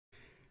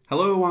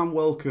Hello and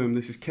welcome.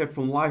 This is Kev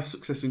from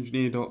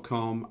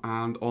LifeSuccessEngineer.com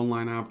and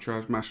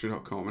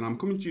OnlineArbitrageMastery.com, and I'm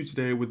coming to you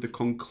today with the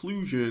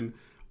conclusion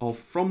of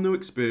From No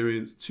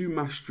Experience to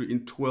Mastery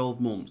in 12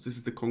 months. This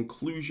is the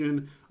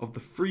conclusion of the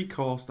free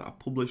course that I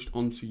published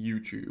onto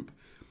YouTube.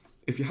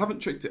 If you haven't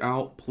checked it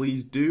out,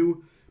 please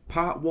do.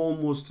 Part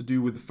 1 was to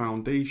do with the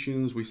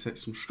foundations. We set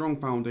some strong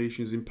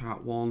foundations in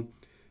Part 1.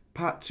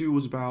 Part 2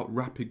 was about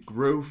rapid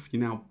growth.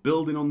 You're now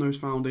building on those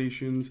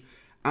foundations.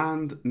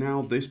 And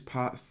now this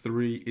part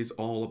 3 is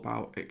all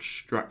about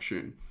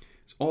extraction.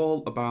 It's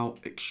all about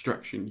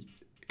extraction,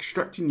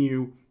 extracting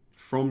you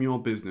from your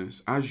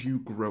business as you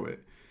grow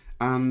it.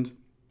 And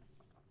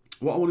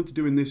what I wanted to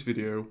do in this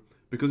video,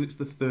 because it's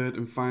the third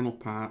and final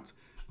part,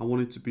 I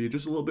wanted to be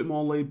just a little bit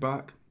more laid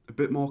back, a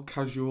bit more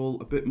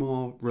casual, a bit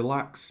more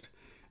relaxed.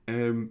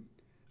 I'm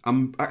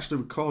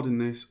actually recording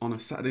this on a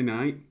Saturday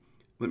night.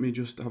 Let me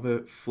just have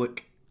a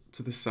flick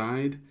to the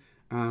side,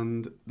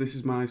 and this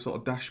is my sort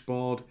of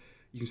dashboard.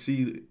 You can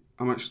see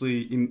I'm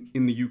actually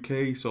in the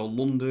UK, so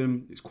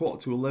London. It's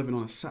 11:15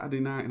 on a Saturday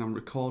night and I'm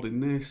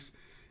recording this.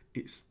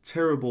 It's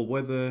terrible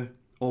weather,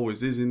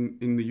 always is in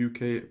the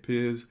UK it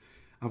appears.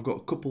 I've got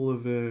a couple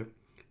of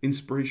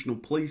inspirational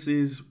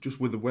places just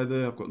with the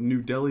weather. I've got New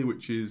Delhi,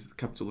 which is the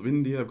capital of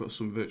India. I've got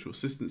some virtual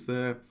assistants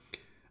there.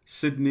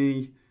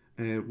 Sydney,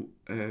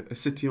 a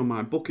city on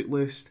my bucket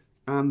list,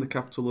 and the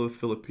capital of the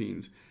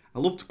Philippines. I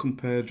love to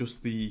compare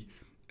just the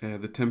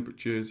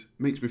temperatures.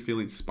 Makes me feel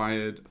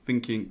inspired,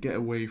 thinking get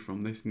away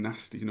from this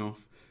nasty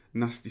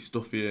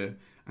stuff here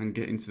and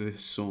get into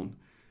this sun.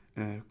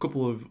 A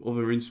couple of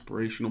other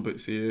inspirational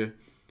bits here.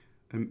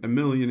 A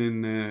million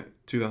in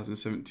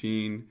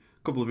 2017.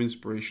 A couple of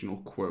inspirational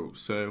quotes.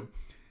 So,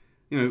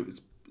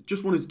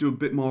 just wanted to do a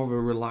bit more of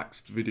a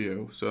relaxed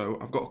video. So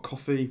I've got a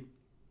coffee.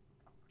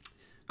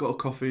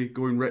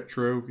 Going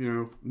retro.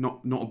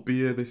 Not a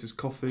beer. This is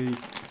coffee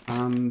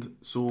and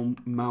some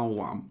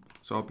malwam.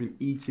 So I've been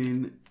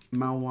eating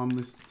malwam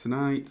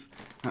tonight.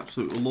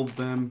 Absolutely love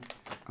them.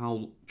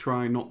 I'll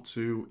try not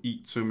to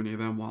eat so many of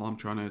them while I'm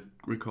trying to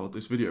record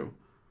this video.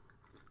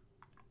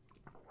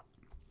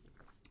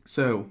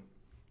 So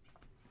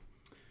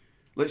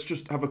let's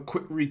just have a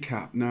quick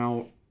recap.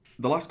 Now,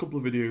 the last couple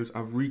of videos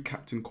I've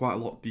recapped in quite a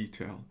lot of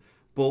detail,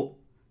 but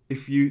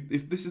if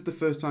this is the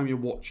first time you're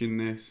watching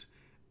this,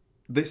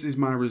 this is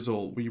my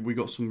result. We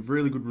got some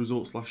really good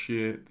results last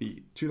year.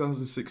 The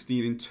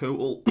 2016 in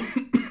total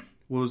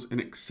was an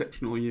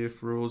exceptional year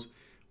for us.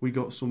 We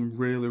got some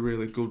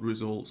really good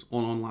results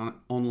on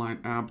online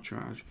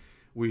arbitrage.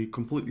 We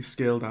completely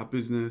scaled our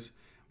business.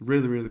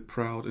 Really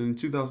proud. And in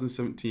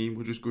 2017,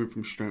 we're just going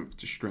from strength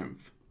to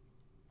strength.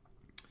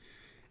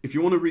 If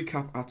you want to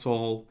recap at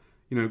all,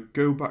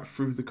 go back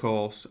through the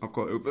course. I've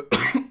got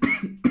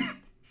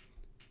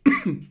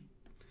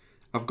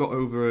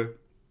over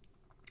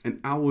an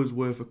hour's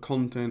worth of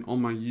content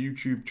on my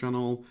YouTube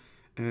channel.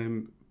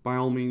 By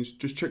all means,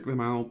 just check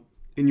them out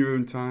in your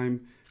own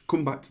time.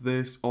 Come back to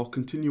this or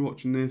continue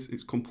watching this.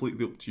 It's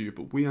completely up to you.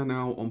 But we are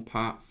now on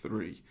part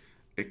 3,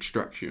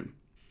 extraction.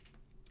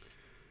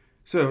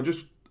 So I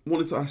just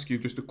wanted to ask you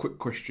just a quick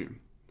question.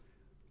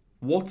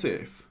 What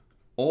if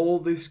all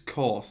this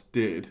course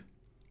did,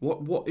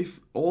 what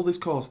if all this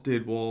course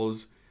did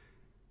was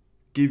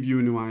give you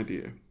a new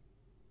idea?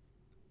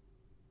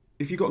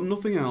 If you got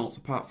nothing else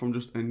apart from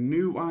just a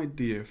new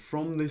idea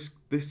from this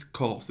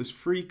course, this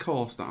free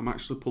course that I'm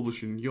actually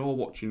publishing, you're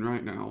watching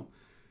right now,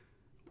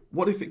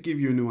 what if it gave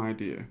you a new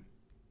idea?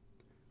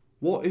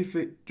 What if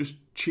it just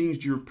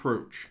changed your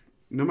approach?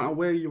 No matter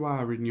where you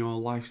are in your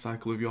life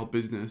cycle of your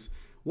business,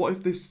 what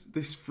if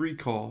this free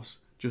course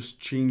just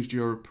changed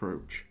your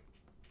approach?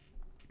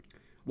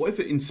 What if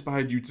it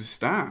inspired you to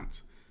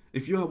start?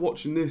 If you are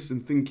watching this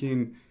and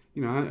thinking,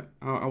 I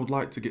would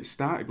like to get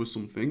started with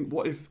something,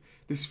 what if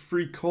this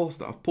free course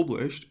that I've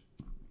published,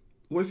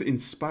 what if it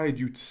inspired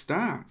you to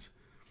start?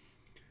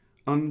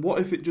 And what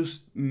if it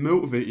just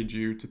motivated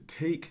you to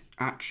take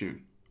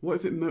action? What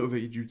if it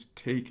motivated you to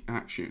take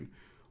action?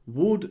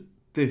 Would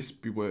this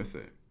be worth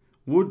it?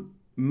 Would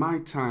my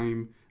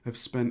time have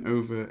spent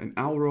over an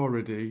hour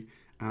already,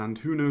 and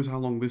who knows how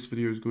long this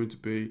video is going to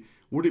be,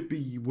 would it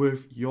be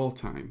worth your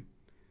time?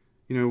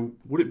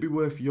 Would it be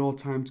worth your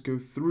time to go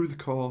through the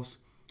course,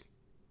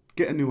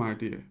 get a new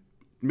idea,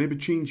 maybe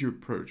change your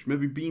approach,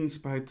 maybe be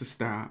inspired to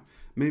start,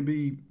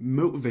 maybe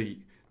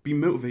be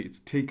motivated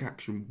to take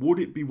action? Would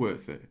it be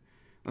worth it?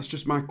 That's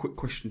just my quick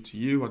question to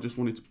you. I just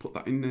wanted to put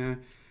that in there.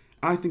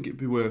 I think it'd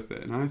be worth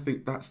it, and I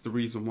think that's the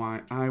reason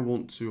why I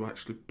want to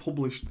actually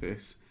publish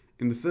this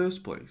in the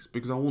first place,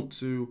 because I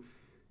want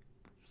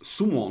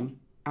someone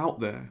out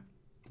there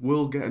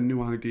will get a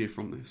new idea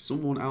from this.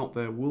 Someone out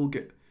there will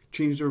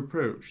change their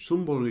approach.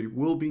 Somebody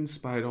will be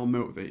inspired or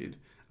motivated.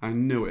 I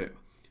know it.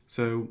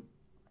 So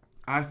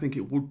I think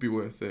it would be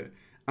worth it.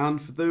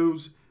 And for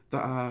those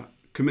that are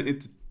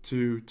committed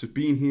to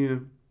being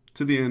here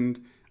to the end,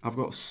 I've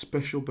got a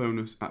special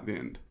bonus at the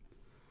end.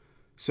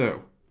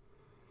 So,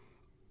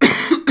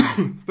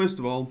 first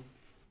of all,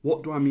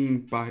 what do I mean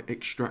by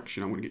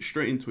extraction? I'm going to get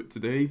straight into it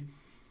today.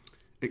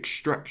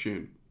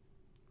 Extraction.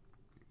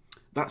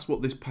 That's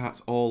what this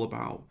part's all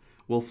about.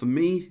 Well, for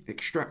me,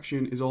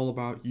 extraction is all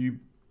about you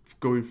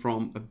going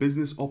from a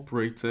business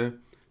operator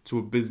to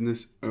a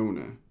business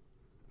owner.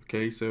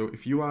 Okay, so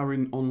if you are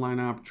in online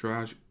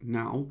arbitrage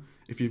now,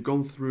 if you've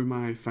gone through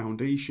my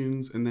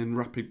foundations and then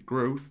rapid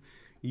growth,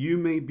 you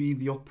may be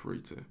the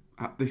operator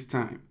at this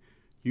time.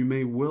 You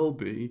may well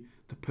be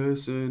the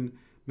person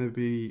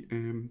maybe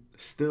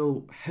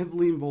still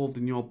heavily involved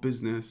in your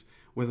business,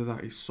 whether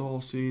that is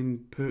sourcing,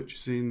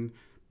 purchasing,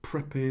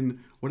 prepping,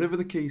 whatever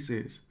the case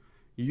is.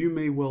 You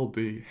may well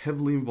be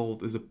heavily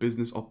involved as a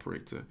business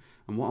operator.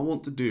 And what I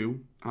want to do,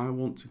 I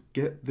want to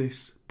get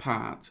this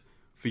part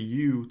for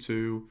you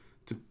to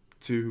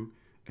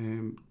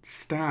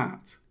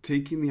start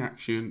taking the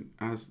action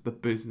as the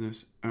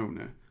business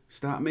owner.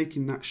 Start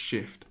making that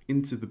shift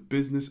into the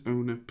business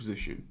owner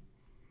position.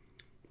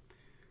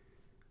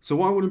 So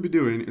what I'm going to be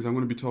doing is I'm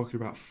going to be talking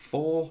about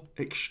 4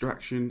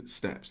 extraction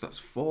steps. That's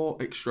 4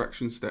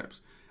 extraction steps.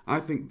 I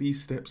think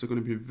these steps are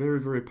going to be very,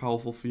 very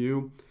powerful for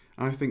you.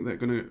 I think they're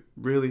going to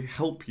really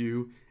help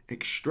you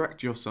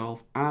extract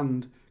yourself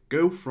and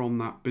go from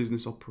that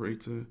business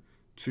operator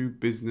to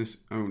business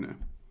owner.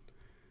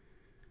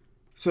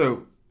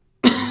 So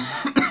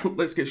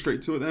let's get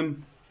straight to it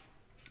then.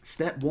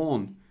 Step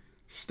one.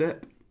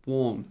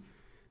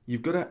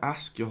 You've got to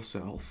ask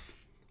yourself,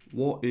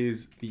 what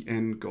is the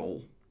end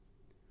goal?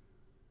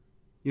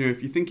 You know,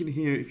 if you're thinking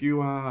here, if you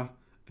are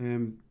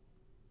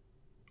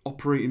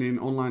operating in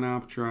online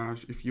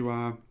arbitrage, if you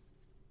are,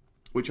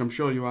 which I'm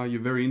sure you are, you're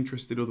very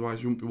interested,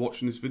 otherwise you wouldn't be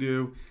watching this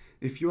video.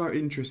 If you are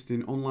interested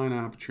in online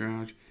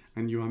arbitrage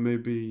and you are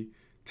maybe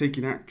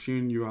taking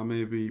action, you are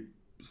maybe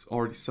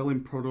already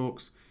selling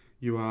products,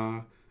 you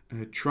are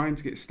trying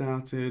to get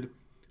started,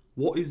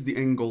 what is the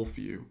end goal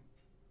for you?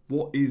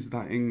 What is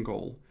that end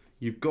goal?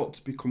 You've got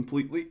to be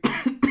completely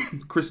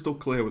crystal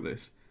clear with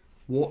this.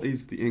 What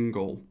is the end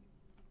goal?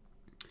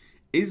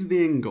 Is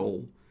the end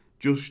goal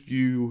just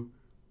you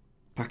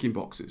packing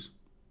boxes?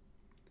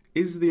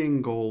 Is the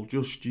end goal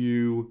just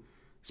you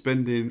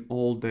spending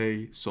all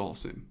day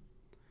sourcing?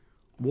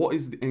 What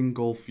is the end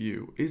goal for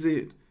you? Is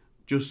it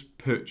just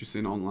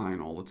purchasing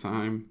online all the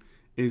time?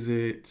 Is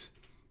it,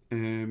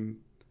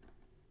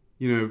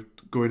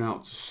 going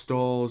out to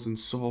stores and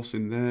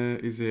sourcing there?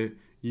 Is it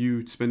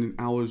you spending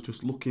hours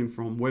just looking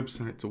from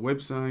website to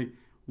website?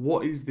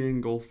 What is the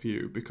end goal for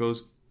you?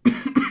 Because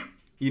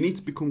you need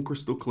to become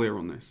crystal clear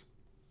on this.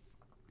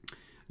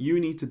 You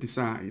need to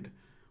decide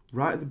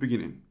right at the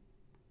beginning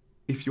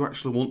if you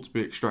actually want to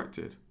be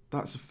extracted.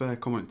 That's a fair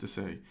comment to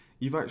say.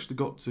 You've actually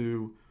got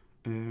to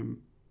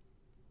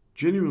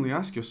genuinely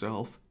ask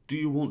yourself, do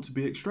you want to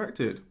be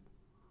extracted?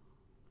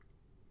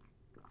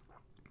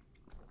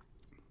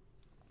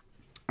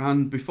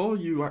 And before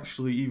you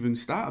actually even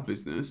start a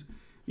business,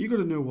 you got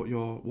to know what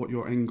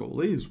your end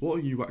goal is. What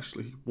are you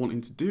actually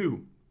wanting to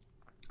do?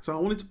 So I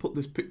wanted to put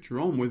this picture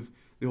on with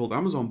the old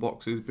Amazon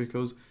boxes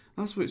because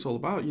that's what it's all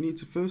about. You need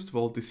to first of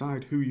all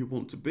decide who you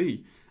want to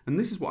be. And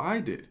this is what I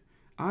did.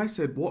 I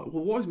said,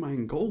 what is my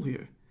end goal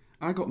here?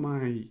 I got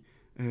my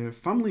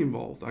family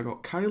involved. I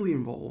got Kylie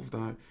involved.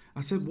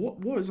 I said,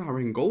 what is our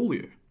end goal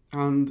here?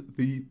 And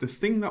the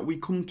thing that we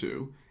come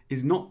to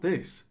is not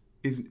this.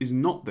 Is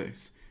not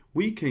this.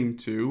 We came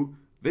to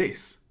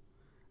this.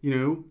 You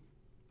know,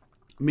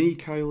 me,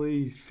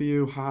 Kylie,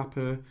 Theo,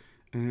 Harper,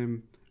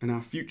 and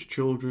our future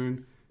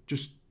children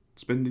just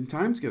spending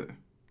time together.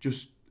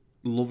 Just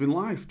loving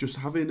life. Just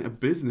having a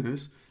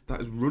business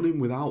that is running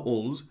without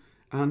us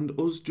and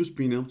us just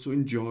being able to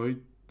enjoy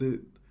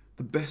the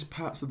best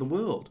parts of the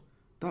world.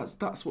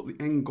 That's what the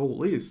end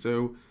goal is.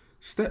 So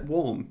step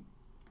one,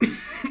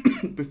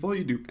 before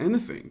you do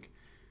anything,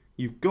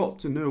 you've got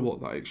to know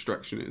what that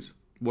extraction is,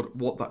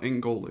 what that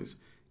end goal is.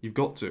 You've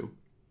got to.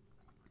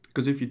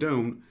 Because if you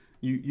don't,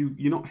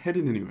 you're not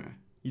heading anywhere.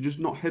 You're just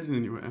not heading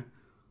anywhere.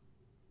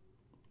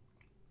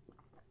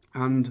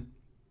 And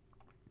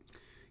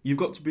you've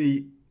got to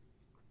be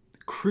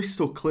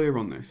crystal clear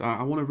on this.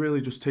 I want to really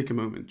just take a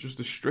moment just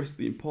to stress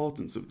the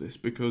importance of this,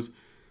 because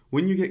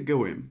when you get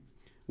going,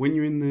 when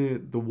you're in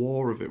the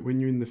war of it, when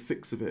you're in the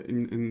fix of it,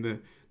 in the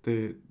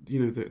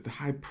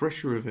high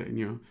pressure of it, and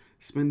you're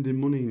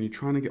spending money and you're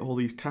trying to get all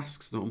these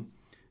tasks done,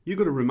 you've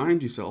got to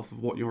remind yourself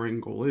of what your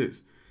end goal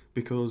is,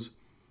 because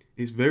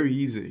it's very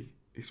easy.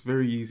 It's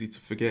very easy to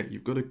forget.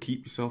 You've got to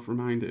keep yourself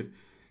reminded,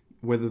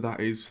 whether that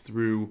is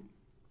through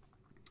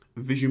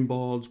vision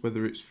boards,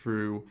 whether it's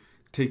through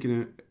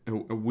taking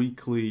a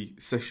weekly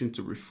session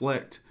to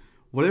reflect,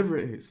 whatever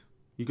it is.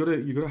 You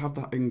gotta have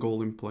that end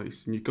goal in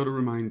place, and you've got to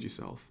remind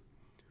yourself.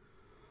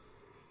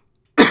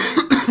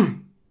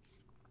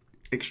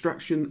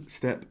 Extraction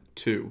step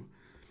 2.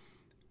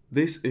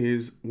 This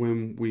is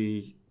when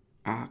we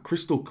are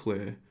crystal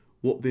clear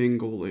what the end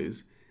goal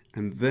is,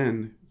 and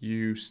then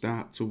you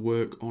start to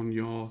work on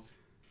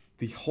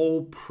the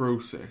whole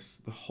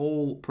process, the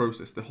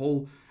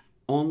whole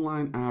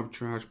online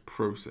arbitrage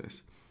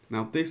process.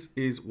 Now, this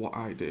is what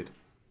I did.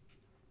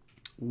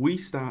 We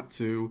start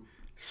to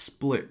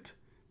split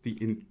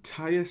the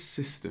entire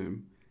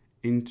system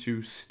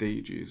into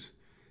stages.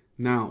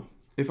 Now,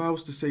 if I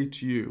was to say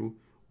to you,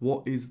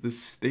 what is the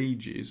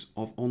stages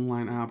of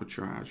online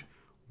arbitrage,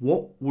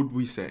 what would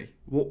we say?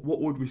 What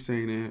would we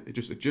say in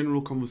just a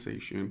general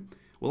conversation?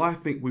 Well, I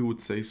think we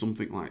would say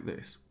something like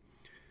this.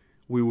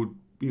 We would,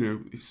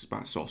 it's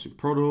about sourcing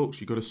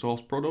products. You got to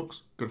source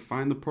products. Got to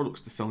find the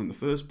products to sell in the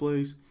first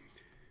place.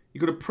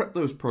 You got to prep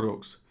those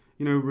products.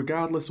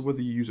 Regardless of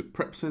whether you use a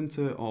prep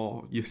center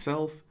or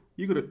yourself,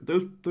 you got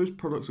to those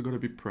products are got to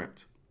be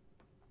prepped.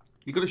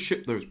 You got to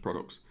ship those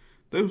products.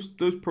 Those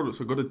products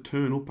are got to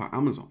turn up at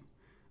Amazon.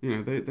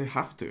 They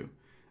have to,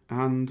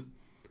 and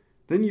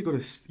then you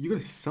got to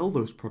sell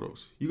those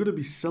products. You got to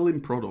be selling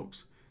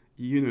products.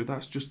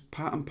 That's just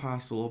part and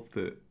parcel of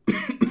the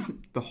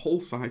the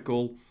whole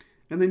cycle.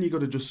 And then you got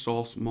to just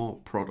source more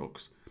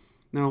products.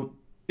 Now,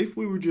 if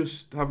we were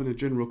just having a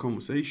general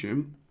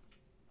conversation,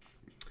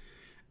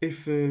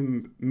 if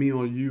me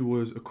or you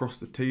was across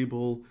the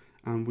table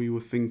and we were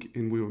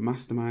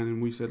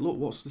masterminding, we said, look,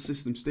 what's the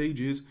system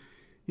stages?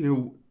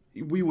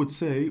 We would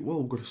say, well,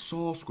 we've got to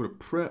source, we've got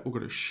to prep, we've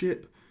got to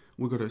ship,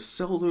 we've got to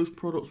sell those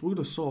products, we've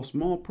got to source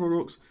more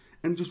products,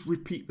 and just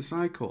repeat the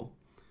cycle.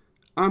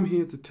 I'm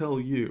here to tell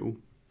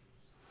you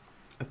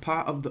a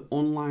part of the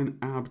online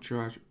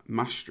arbitrage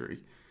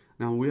mastery.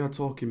 Now, we are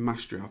talking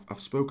mastery. I've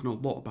spoken a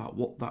lot about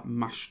what that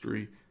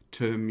mastery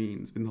term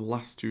means in the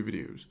last 2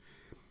 videos.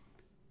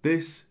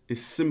 This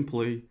is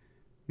simply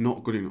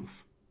not good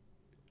enough.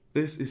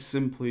 This is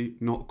simply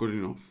not good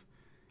enough.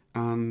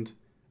 And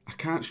I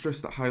can't stress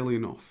that highly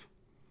enough.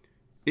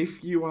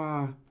 If you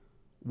are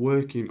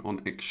working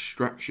on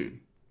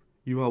extraction,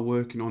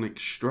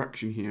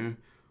 here,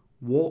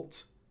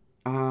 what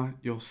are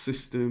your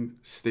system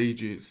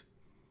stages?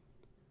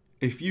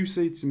 If you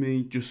say to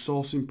me, just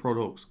sourcing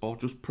products, or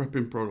just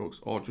prepping products,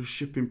 or just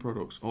shipping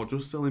products, or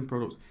just selling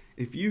products,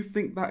 if you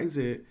think that is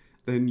it,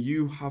 then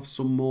you have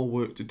some more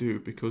work to do,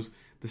 because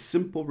the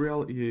simple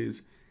reality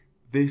is,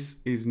 this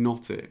is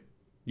not it.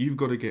 You've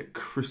got to get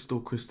crystal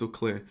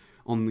clear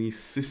on these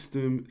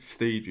system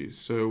stages.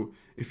 So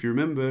if you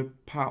remember,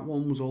 part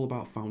 1 was all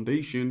about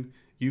foundation.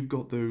 You've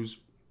got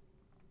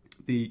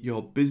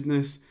your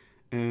business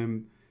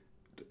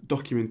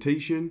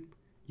documentation.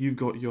 You've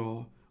got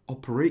your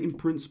operating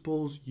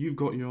principles. You've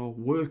got your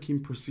working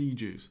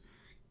procedures.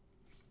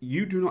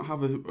 You do not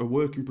have a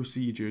working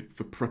procedure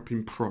for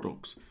prepping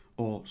products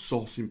or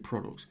sourcing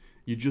products.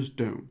 You just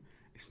don't.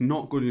 It's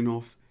not good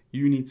enough.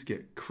 You need to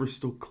get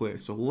crystal clear.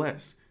 So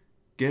let's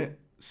get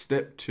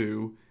step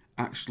 2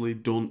 actually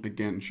done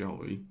again, shall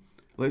we?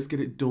 Let's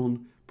get it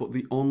done, but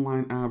the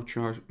online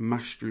arbitrage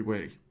mastery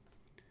way.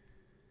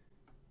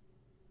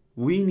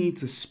 We need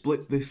to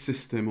split this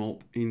system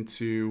up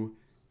into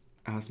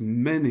as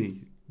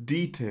many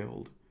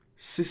detailed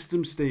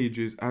system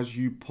stages as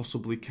you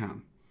possibly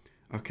can.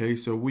 Okay,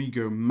 so we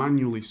go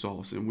manually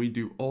sourcing, we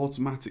do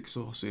automatic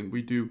sourcing,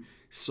 we do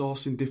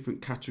sourcing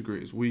different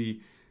categories,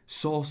 we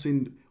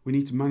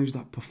need to manage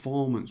that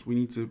performance, we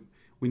need to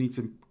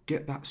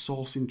get that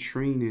sourcing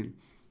training,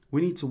 we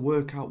need to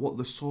work out what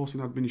the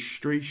sourcing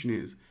administration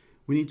is,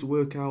 we need to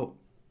work out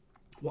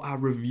what our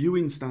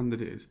reviewing standard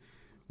is,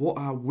 what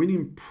our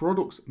winning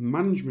products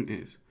management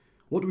is,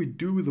 what do we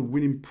do with the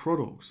winning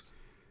products,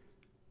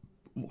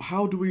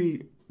 how do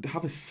we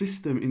have a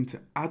system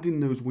into adding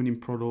those winning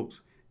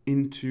products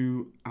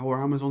into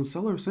our Amazon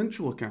Seller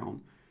Essential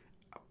account.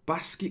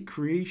 Basket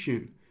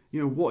creation.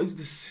 What is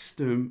the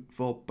system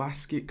for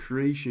basket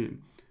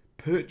creation?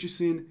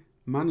 Purchasing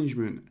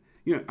management.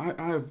 I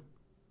have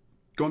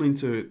gone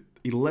into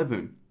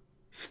 11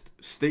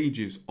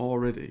 stages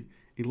already.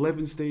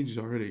 11 stages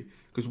already.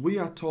 Because we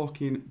are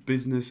talking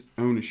business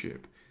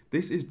ownership.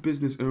 This is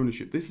business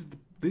ownership. This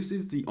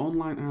is the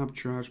online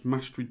arbitrage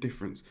mastery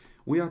difference.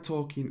 We are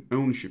talking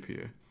ownership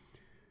here.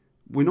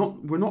 We're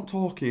not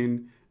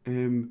talking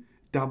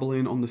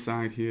dabbling on the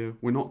side here.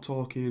 We're not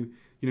talking,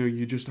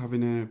 you're just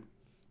having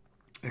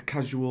a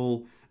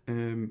casual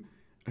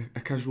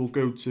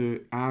go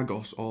to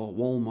Argos or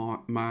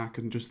Walmart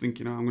and just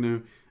thinking, I'm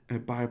going to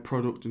buy a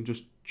product and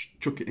just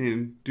chuck it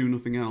in, do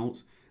nothing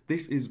else.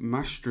 This is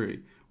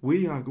mastery.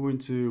 We are going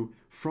to,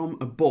 from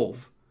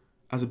above,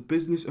 as a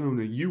business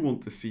owner, you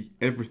want to see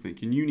everything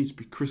and you need to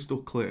be crystal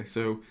clear.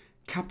 So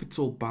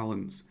capital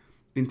balance,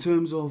 in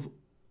terms of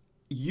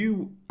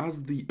you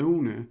as the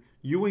owner,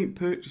 you ain't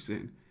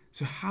purchasing.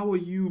 So how are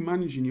you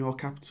managing your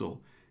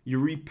capital? Your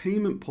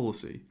repayment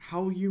policy,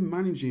 how are you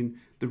managing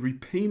the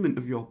repayment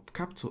of your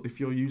capital if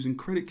you're using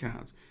credit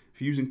cards?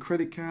 If you're using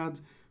credit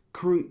cards,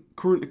 current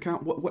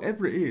account,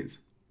 whatever it is.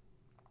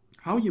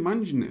 How are you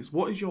managing this?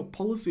 What is your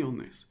policy on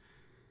this?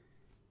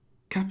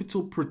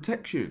 Capital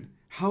protection.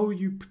 How are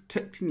you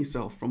protecting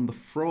yourself from the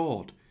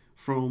fraud,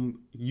 from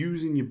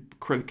using your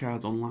credit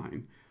cards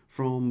online,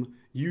 from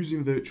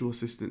using virtual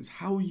assistants?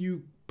 How are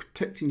you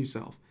protecting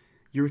yourself?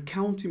 Your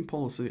accounting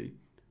policy.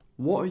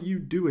 What are you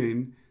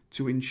doing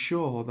to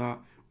ensure that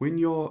when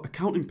your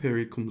accounting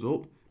period comes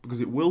up, because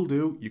it will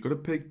do, you've got to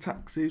pay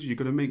taxes, you've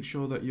got to make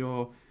sure that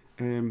you're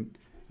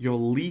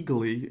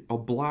legally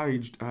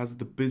obliged as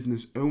the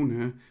business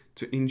owner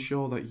to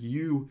ensure that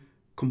you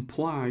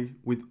comply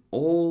with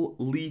all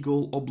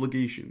legal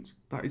obligations.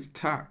 That is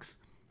tax,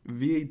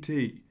 VAT,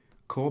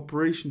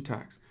 corporation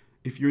tax.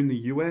 If you're in the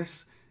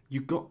US,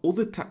 you've got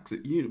other taxes,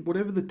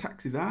 whatever the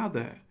taxes are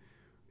there.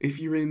 If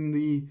you're in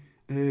the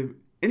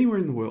anywhere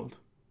in the world,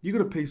 you've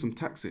got to pay some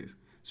taxes.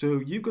 So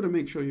you've got to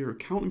make sure your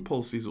accounting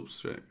policy is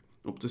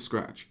up to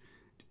scratch.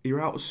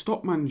 Your out of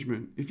stock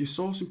management. If you're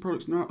sourcing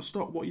products and they're out of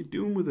stock, what are you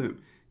doing with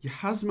them? Your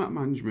hazmat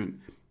management,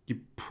 your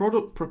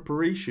product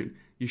preparation,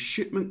 your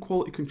shipment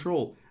quality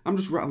control. I'm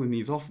just rattling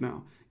these off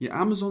now. Your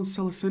Amazon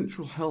Seller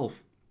Central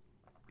Health,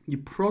 your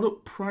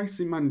product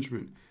pricing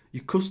management,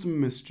 your customer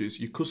messages,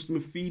 your customer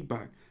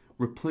feedback,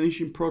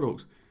 replenishing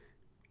products,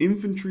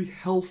 inventory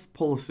health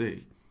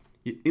policy,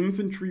 your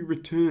inventory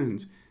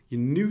returns, your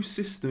new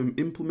system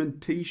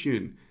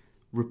implementation,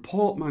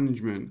 report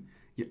management,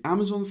 your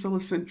Amazon Seller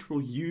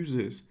Central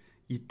users,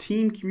 your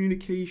team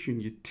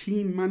communication, your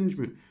team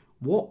management.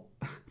 What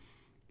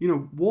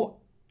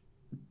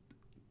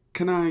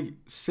can I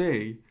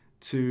say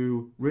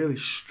to really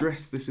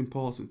stress this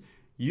importance?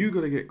 You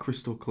got to get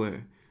crystal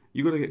clear.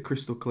 You got to get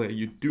crystal clear.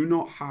 You do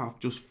not have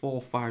just 4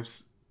 or 5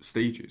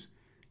 stages.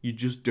 You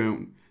just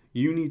don't.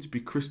 You need to be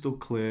crystal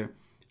clear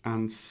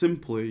and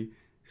simply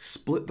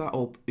split that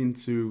up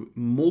into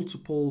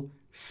multiple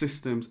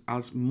systems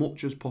as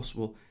much as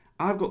possible.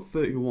 I've got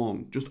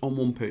 31 just on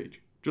one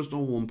page.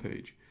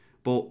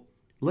 But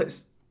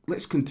let's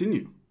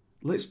continue.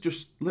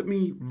 Let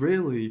me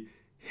really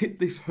hit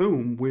this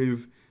home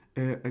with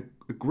a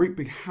great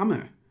big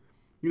hammer.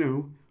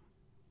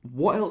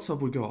 What else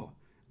have we got?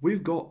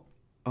 We've got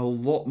a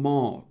lot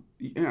more.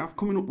 I've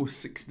coming up with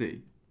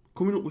 60,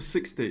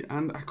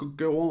 and I could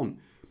go on.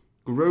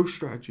 Growth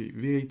strategy,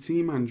 VAT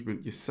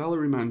management, your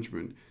salary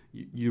management,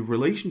 your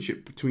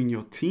relationship between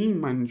your team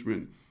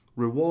management,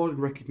 reward and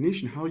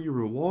recognition, how you're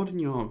rewarding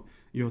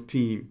your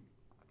team.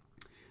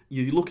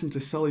 You're looking to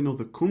sell in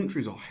other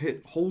countries or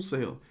hit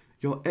wholesale.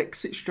 Your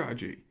exit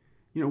strategy.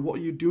 What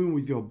are you doing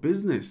with your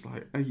business?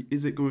 Like,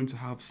 is it going to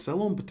have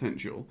sell-on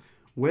potential?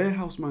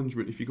 Warehouse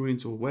management, if you're going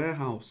into a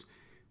warehouse.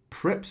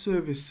 Prep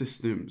service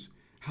systems.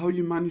 How are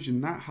you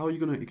managing that? How are you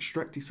going to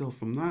extract yourself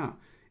from that?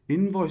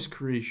 Invoice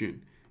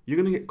creation. You're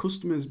going to get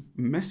customers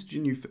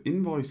messaging you for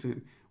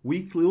invoicing.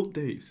 Weekly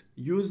updates.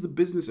 You as the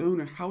business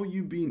owner, how are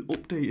you being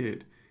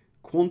updated?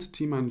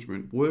 Quantity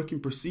management. Working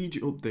procedure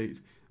updates.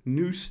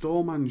 New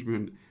store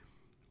management.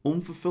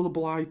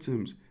 Unfulfillable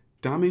items.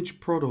 Damaged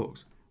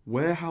products.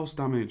 Warehouse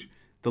damage.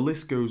 The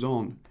list goes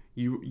on.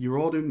 You're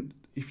ordering,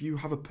 if you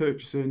have a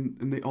purchaser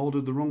and they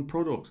ordered the wrong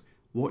products,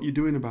 what are you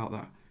doing about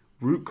that?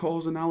 Root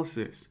cause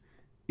analysis,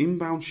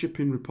 inbound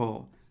shipping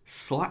report,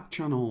 Slack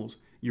channels,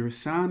 your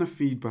Asana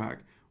feedback,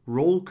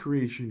 role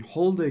creation,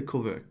 holiday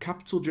cover,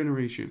 capital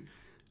generation,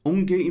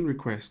 ungating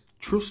requests,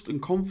 trust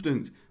and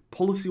confidence,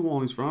 policy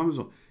warnings for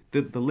Amazon.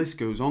 The list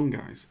goes on,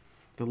 guys.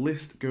 The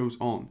list goes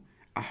on.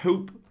 I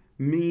hope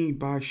me,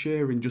 by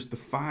sharing just the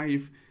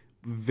 5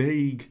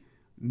 vague,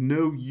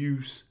 no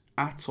use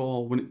at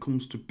all when it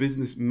comes to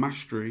business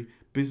mastery,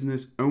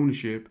 business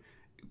ownership,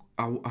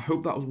 I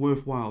hope that was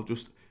worthwhile,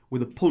 just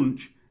with a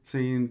punch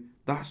saying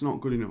that's not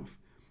good enough.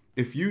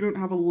 If you don't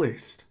have a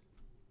list,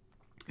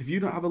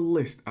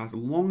 as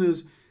long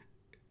as,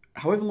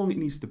 however long it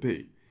needs to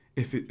be,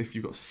 if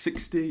you've got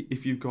 60,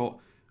 if you've got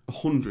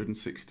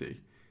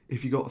 160,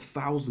 if you've got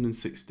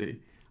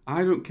 1,060,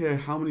 I don't care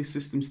how many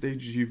system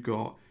stages you've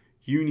got,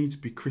 you need to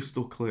be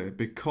crystal clear,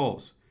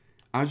 because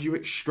as you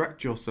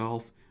extract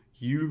yourself,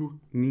 you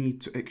need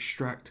to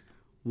extract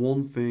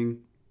one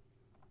thing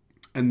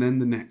and then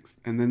the next,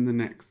 and then the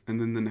next,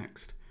 and then the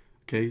next.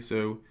 Okay,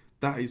 so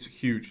that is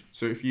huge.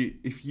 So if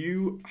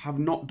you have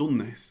not done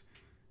this,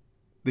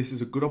 this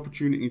is a good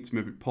opportunity to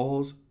maybe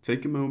pause,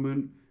 take a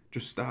moment,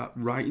 just start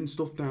writing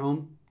stuff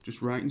down.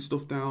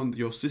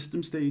 Your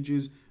system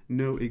stages,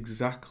 know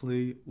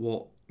exactly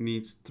what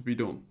needs to be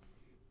done.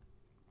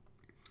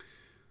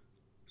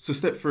 So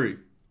step 3.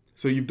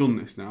 So you've done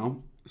this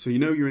now. So you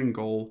know your end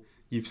goal.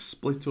 You've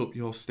split up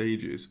your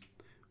stages.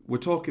 We're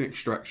talking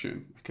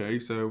extraction. Okay,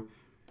 so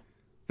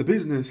the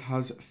business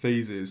has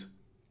phases.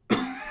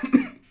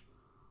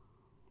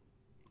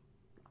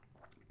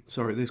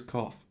 Sorry, this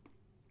cough.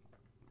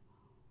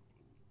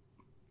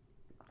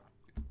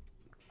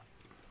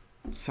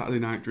 Saturday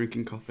night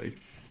drinking coffee.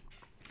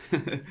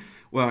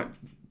 Well,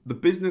 the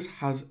business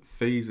has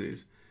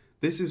phases.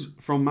 This is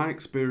from my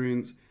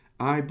experience.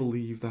 I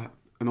believe that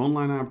an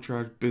online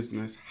arbitrage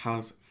business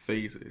has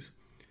phases.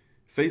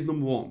 Phase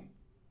number 1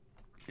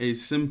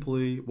 is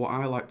simply what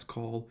I like to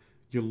call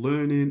your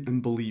learning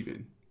and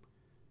believing.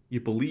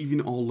 You're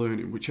believing or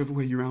learning, whichever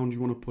way around you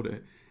want to put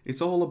it.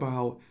 It's all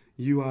about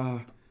you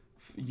are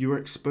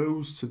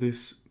exposed to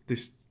this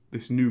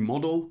new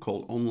model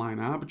called online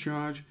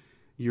arbitrage.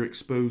 You're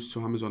exposed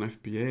to Amazon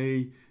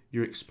FBA.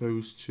 You're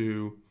exposed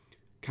to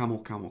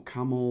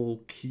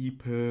Camel,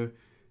 Keeper.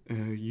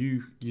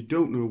 You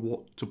don't know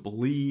what to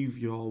believe.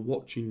 You're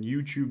watching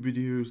YouTube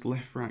videos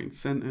left, right, and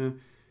center.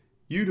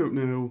 You don't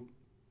know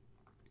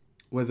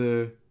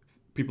whether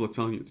people are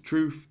telling you the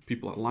truth,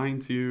 people are lying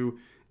to you,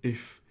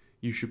 if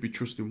you should be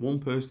trusting one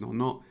person or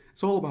not.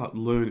 It's all about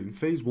learning.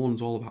 Phase 1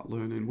 is all about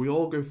learning. We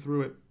all go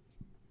through it.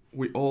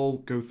 We all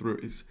go through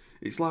it.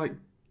 It's like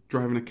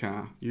driving a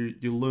car.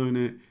 You learn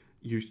it.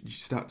 You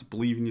start to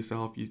believe in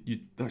yourself.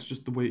 That's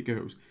just the way it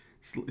goes.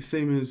 It's the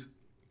same as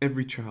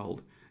every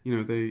child. You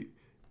know,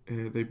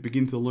 they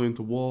begin to learn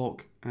to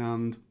walk,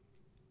 and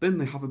then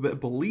they have a bit of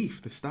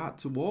belief. They start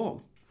to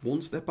walk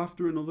one step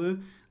after another,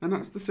 and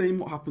that's the same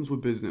what happens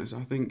with business.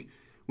 I think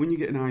when you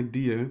get an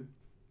idea,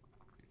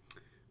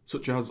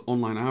 such as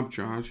online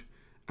arbitrage,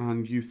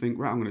 and you think,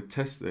 right, I'm going to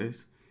test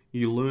this,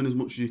 you learn as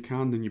much as you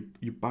can, then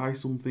you buy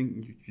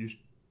something, you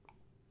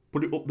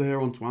put it up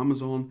there onto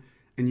Amazon,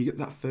 and you get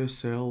that first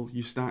sale,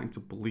 you're starting to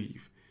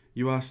believe.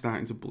 You are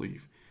starting to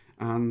believe.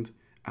 And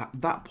at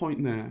that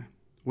point there,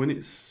 when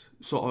it's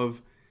sort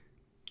of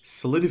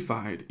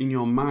solidified in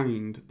your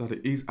mind that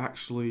it is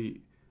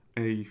actually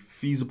a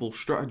feasible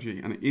strategy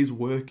and it is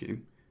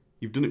working,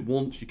 you've done it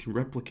once, you can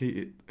replicate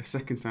it a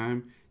second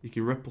time, you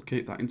can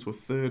replicate that into a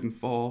third and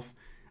fourth.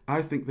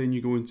 I think then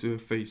you go into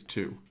phase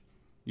two.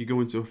 You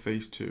go into a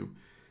phase two.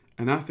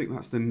 And I think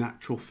that's the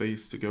natural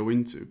phase to go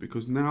into,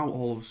 because now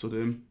all of a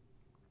sudden,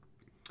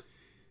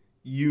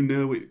 you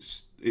know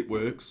it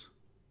works,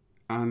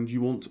 and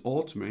you want to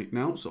automate and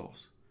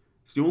outsource.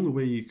 It's the only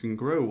way you can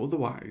grow.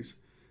 Otherwise,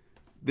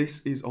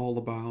 this is all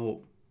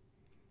about,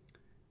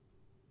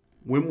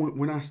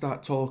 when I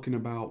start talking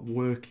about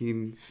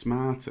working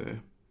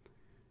smarter,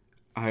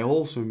 I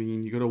also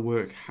mean you got to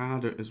work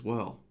harder as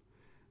well.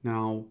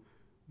 Now,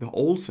 the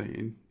old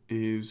saying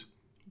is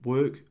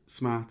work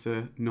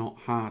smarter, not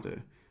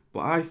harder.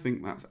 But I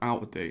think that's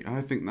out of date.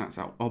 I think that's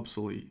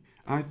obsolete.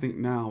 I think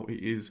now it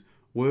is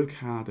work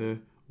harder,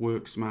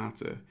 work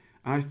smarter.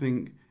 I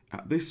think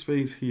at this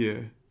phase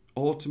here,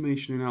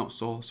 automation and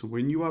outsourcing,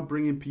 when you are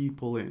bringing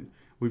people in,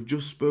 we've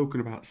just spoken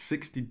about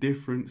 60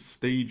 different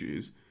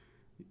stages,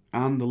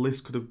 and the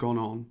list could have gone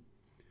on.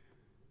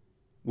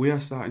 We are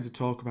starting to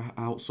talk about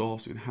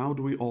outsourcing. How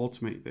do we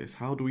automate this?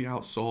 How do we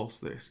outsource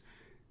this?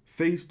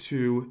 Phase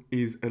two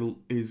is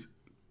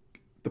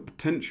the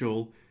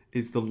potential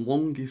is the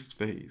longest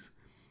phase,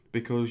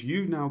 because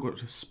you've now got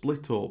to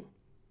split up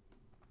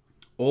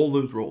all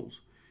those roles.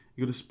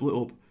 You've got to split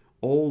up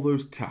all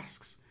those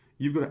tasks.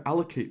 You've got to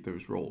allocate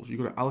those roles. You've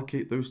got to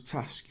allocate those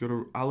tasks. You've got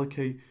to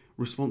allocate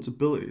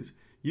responsibilities.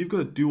 You've got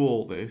to do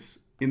all this,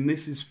 and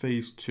this is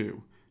phase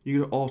two.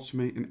 You've got to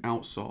automate and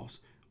outsource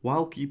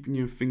while keeping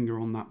your finger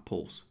on that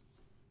pulse.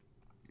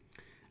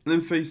 And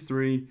then phase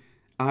three,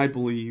 I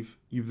believe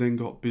you've then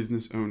got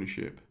business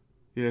ownership.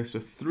 Yeah, so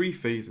 3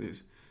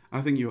 phases.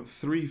 I think you've got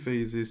 3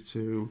 phases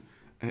to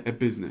a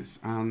business,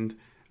 and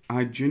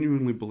I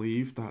genuinely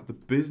believe that the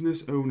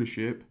business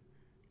ownership,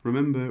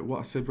 remember what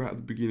I said right at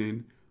the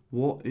beginning,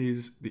 what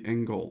is the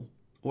end goal?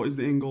 What is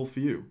the end goal for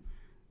you?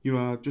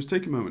 Just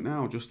take a moment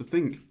now just to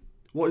think,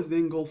 what is the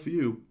end goal for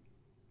you?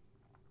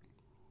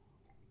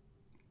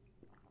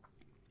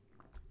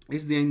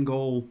 Is the end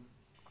goal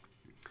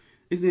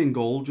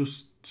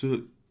just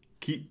to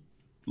keep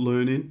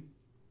learning,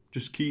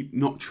 just keep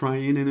not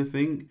trying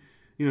anything?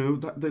 You know,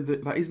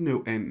 that is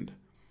no end.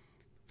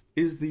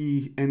 Is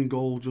the end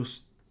goal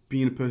just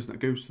being a person that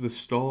goes to the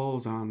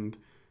stores and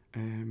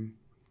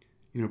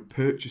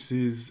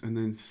purchases and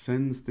then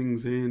sends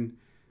things in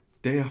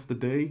day after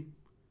day?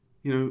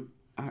 You know,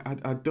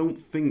 I don't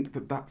think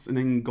that that's an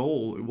end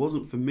goal. It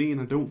wasn't for me, and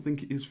I don't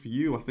think it is for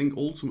you. I think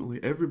ultimately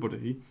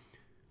everybody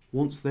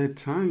wants their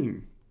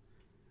time.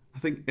 I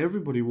think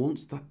everybody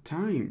wants that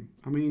time.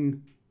 I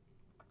mean,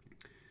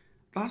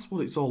 that's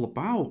what it's all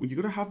about.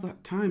 You've got to have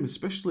that time,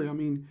 especially, I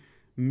mean,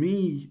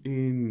 me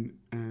in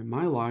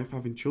my life,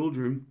 having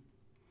children,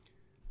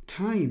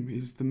 time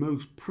is the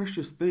most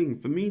precious thing.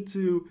 For me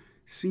to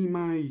see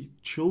my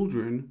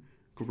children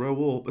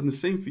grow up, and the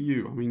same for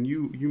you. I mean,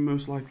 you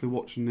most likely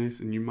watching this,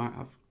 and you might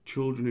have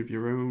children of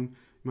your own,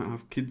 you might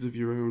have kids of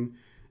your own,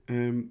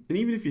 and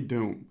even if you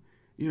don't,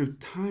 you know,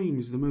 time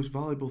is the most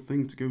valuable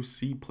thing to go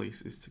see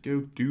places, to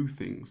go do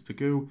things, to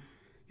go,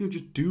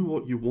 just do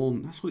what you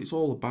want. That's what it's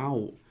all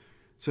about.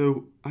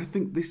 So I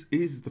think this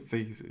is the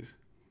phases.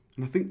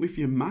 And I think if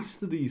you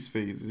master these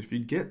phases, if you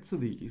get to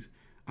these,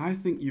 I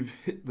think you've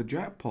hit the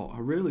jackpot. I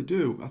really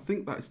do. I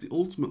think that's the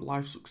ultimate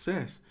life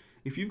success.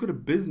 If you've got a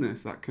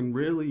business that can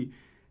really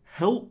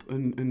help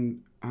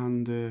and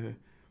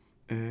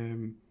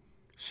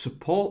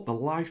support the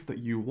life that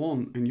you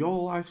want, and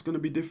your life's going to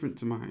be different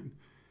to mine.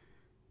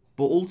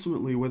 But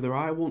ultimately, whether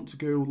I want to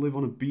go live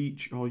on a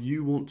beach or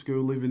you want to go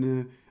live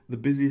in the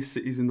busiest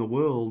cities in the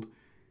world,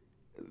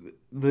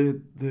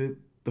 the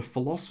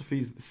philosophy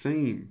is the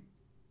same.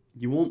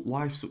 You want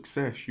life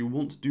success. You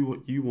want to do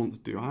what you want to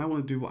do. I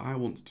want to do what I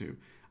want to do.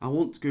 I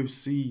want to go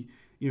see,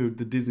 the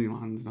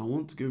Disneylands, and I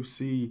want to go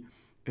see,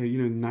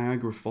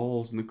 Niagara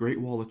Falls and the Great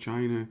Wall of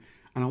China,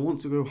 and I want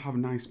to go have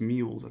nice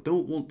meals. I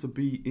don't want to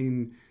be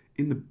in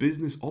the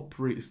business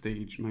operator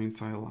stage my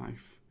entire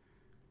life.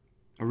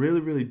 I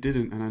really, really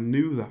didn't, and I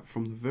knew that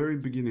from the very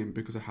beginning,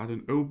 because I had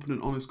an open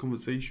and honest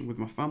conversation with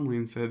my family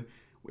and said,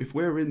 if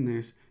we're in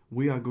this,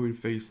 we are going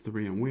phase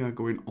 3 and we are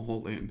going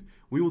all in.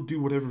 We will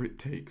do whatever it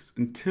takes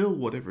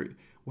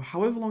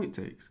however long it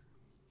takes.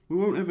 We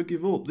won't ever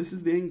give up. This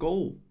is the end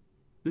goal.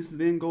 This is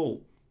the end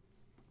goal.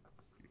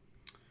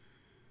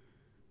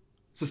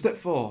 So step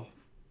 4.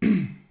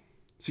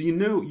 So you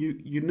know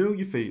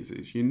your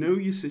phases, you know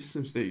your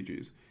system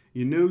stages,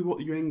 you know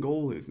what your end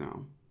goal is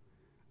now.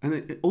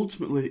 And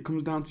ultimately it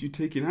comes down to you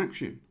taking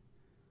action.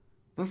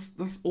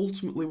 That's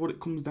ultimately what it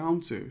comes down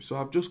to. So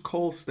I've just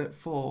called step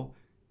 4,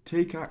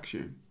 take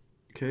action.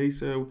 Okay,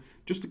 so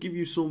just to give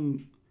you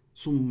some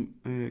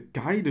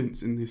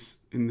guidance in this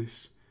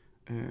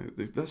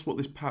that's what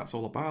this part's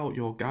all about,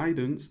 your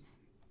guidance.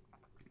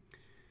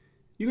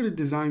 You got to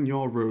design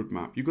your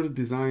roadmap. You got to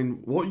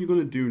design what you're going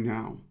to do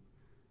now.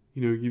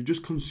 You know, you've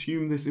just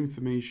consumed this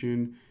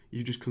information.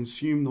 You just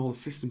consumed all the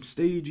system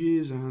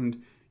stages,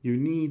 and you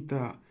need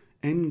that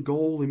end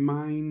goal in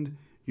mind.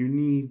 You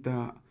need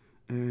that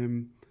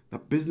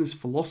that business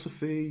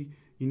philosophy.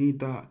 You need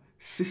that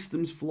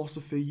systems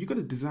philosophy. You got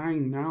to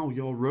design now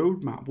your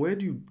roadmap. Where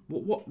do you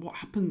what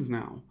happens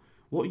now?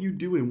 What are you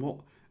doing?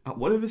 What at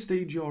whatever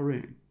stage you're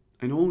in,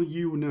 and only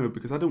you know,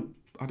 because I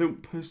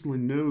don't personally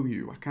know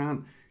you. I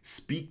can't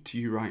speak to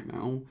you right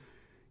now.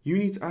 You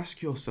need to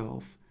ask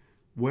yourself,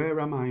 where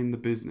am I in the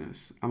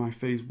business? Am I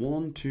phase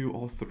 1, 2,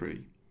 or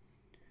 3?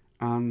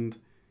 And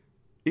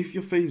if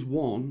you're phase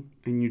 1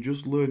 and you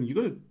just learn, you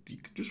could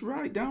just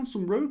write down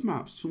some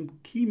roadmaps, some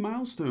key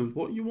milestones,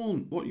 what you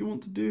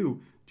want to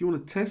do. Do you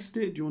want to test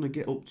it? Do you want to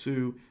get up to,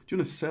 do you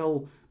want to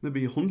sell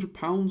maybe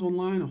 £100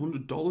 online,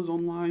 $100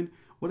 online,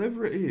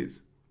 whatever it is?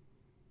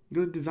 You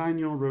got to design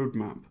your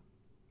roadmap.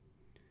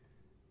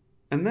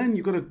 And then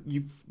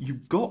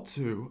you've got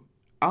to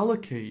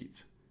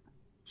allocate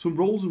some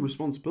roles and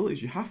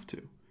responsibilities. You have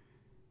to.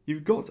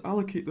 You've got to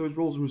allocate those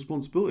roles and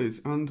responsibilities.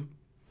 And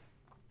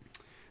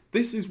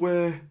this is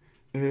where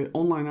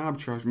online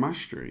arbitrage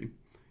mastery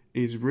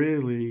is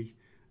really,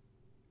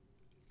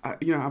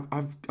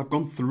 I've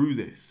gone through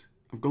this.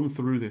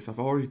 I've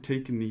already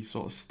taken these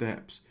sort of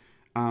steps,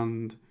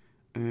 and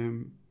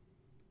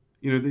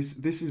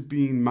this has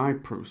been my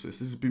process.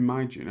 This has been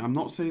my journey. I'm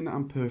not saying that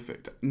I'm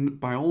perfect,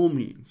 by all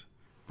means.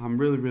 I'm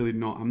really, really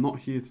not. I'm not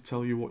here to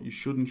tell you what you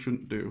should and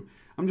shouldn't do.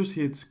 I'm just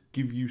here to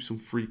give you some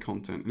free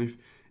content. And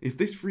if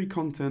this free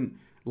content,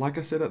 like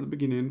I said at the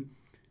beginning,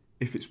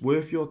 if it's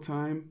worth your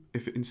time,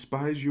 if it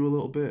inspires you a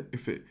little bit,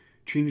 if it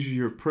changes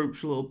your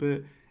approach a little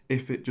bit,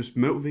 if it just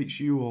motivates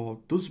you or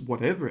does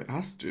whatever it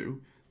has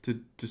to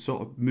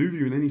sort of move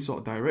you in any sort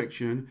of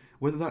direction,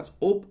 whether that's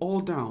up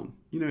or down.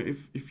 You know,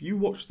 if you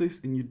watch this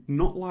and you're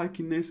not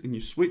liking this and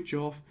you switch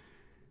off,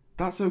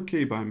 that's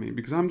okay by me,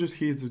 because I'm just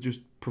here to just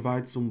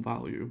provide some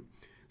value.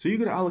 So you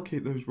got to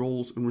allocate those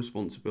roles and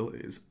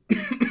responsibilities,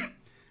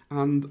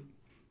 and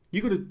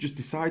you got to just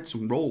decide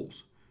some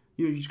roles.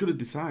 You know, you just got to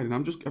decide, and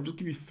I've just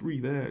give you 3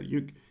 there.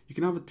 You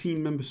can have a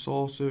team member,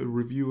 sourcer,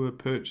 reviewer,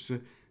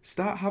 purchaser.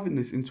 Start having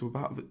this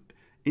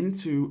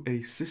into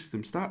a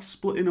system. Start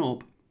splitting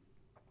up.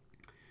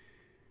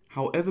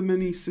 However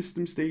many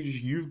system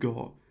stages you've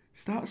got,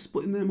 start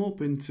splitting them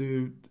up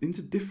into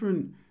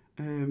different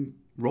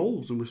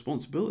roles and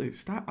responsibilities.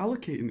 Start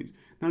allocating these.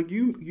 Now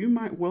you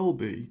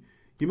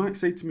might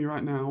say to me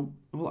right now,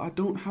 well, I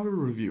don't have a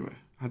reviewer,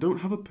 I don't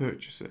have a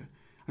purchaser,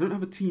 I don't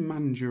have a team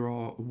manager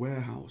or a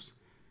warehouse.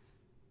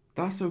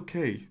 That's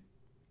okay.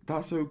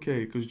 That's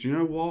okay, because do you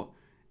know what?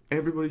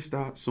 Everybody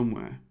starts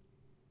somewhere.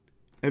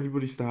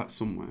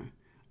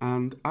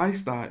 And I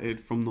started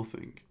from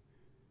nothing.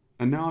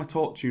 And now I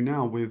talk to you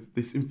now with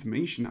this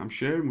information that I'm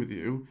sharing with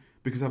you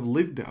because I've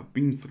lived it, I've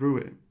been through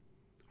it.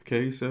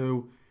 Okay,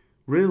 so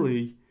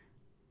really,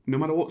 no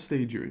matter what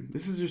stage you're in,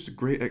 this is just a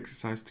great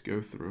exercise to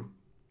go through.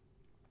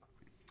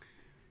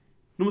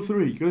 Number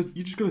 3,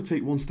 you just got to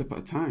take one step at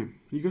a time.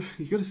 You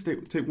got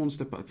to take one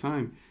step at a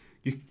time.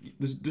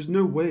 There's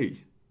no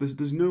way.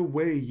 There's no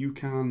way you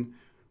can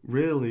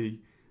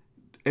really,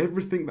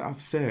 everything that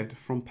I've said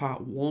from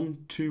part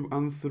 1, 2,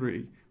 and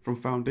 3, from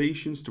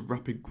foundations to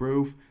rapid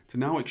growth to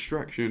now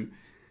extraction,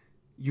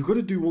 you got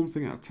to do one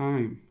thing at a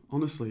time.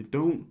 Honestly,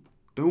 don't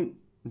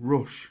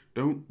rush.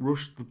 Don't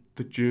rush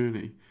the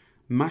journey.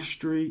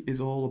 Mastery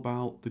is all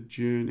about the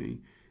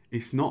journey.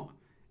 It's not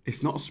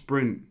a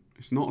sprint.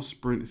 It's not a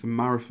sprint. It's a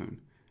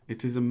marathon.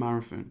 It is a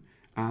marathon.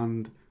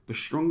 And the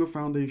stronger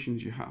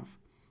foundations you have,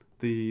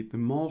 the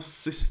more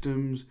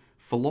systems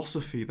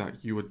philosophy that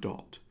you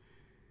adopt,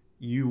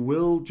 you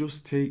will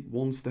just take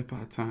one step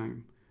at a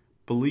time.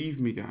 Believe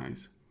me,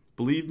 guys.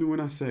 Believe me when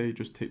I say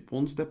just take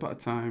one step at a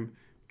time.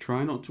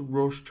 Try not to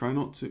rush. Try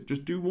not to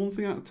just do one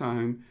thing at a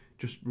time.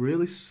 Just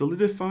really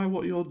solidify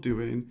what you're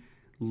doing.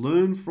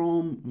 Learn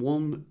from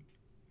one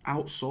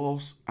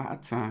outsource at a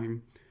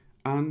time,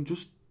 and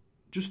just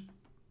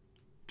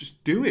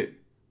do it.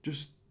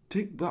 Just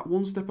take that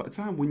one step at a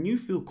time. When you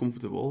feel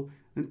comfortable,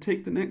 then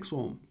take the next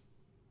one.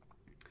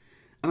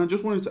 And I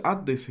just wanted to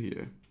add this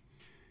here.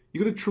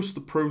 You got to trust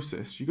the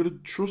process. You got to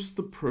trust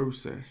the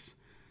process.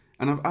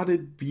 And I've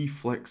added be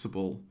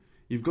flexible.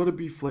 You've got to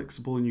be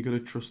flexible, and you got to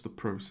trust the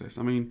process.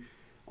 I mean,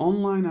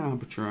 online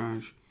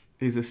arbitrage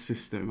is a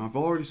system. I've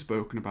already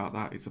spoken about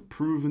that. It's a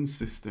proven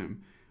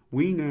system.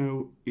 We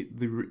know it.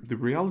 The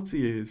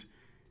reality is,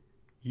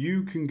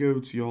 you can go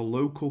to your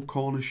local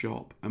corner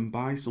shop and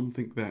buy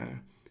something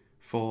there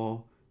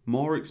for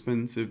more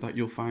expensive that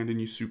you'll find in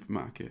your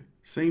supermarket.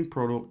 Same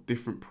product,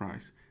 different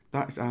price.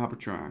 That is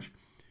arbitrage.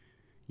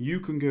 You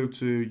can go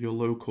to your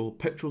local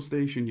petrol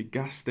station, your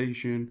gas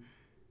station.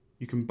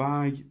 You can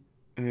buy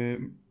a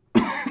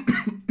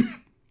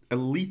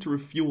litre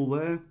of fuel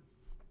there.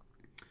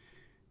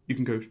 You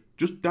can go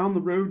just down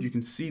the road. You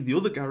can see the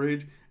other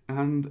garage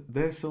and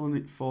they're selling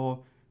it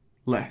for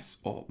less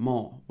or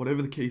more,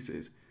 whatever the case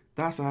is.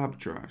 That's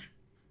arbitrage.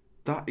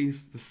 That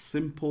is the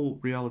simple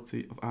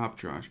reality of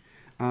arbitrage.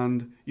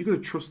 And you've got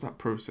to trust that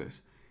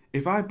process.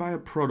 If I buy a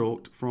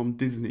product from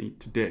Disney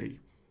today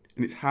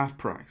and it's half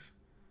price,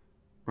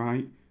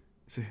 right?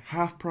 It's a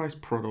half price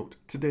product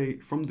today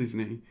from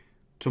Disney.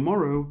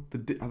 Tomorrow,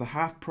 the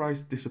half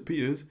price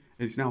disappears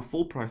and it's now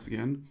full price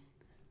again.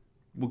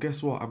 Well,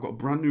 guess what? I've got a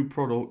brand new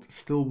product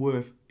still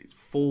worth its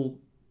full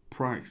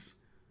price.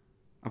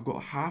 I've got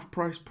a half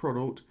price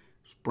product.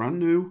 It's brand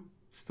new,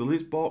 still in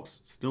its box,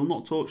 still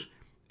not touched.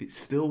 It's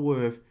still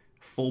worth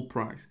full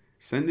price.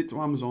 Send it to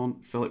Amazon,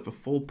 sell it for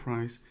full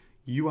price.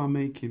 You are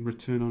making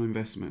return on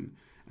investment.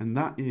 And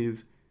that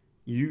is,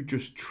 you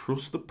just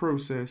trust the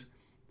process,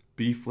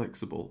 be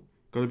flexible.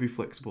 Got to be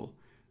flexible.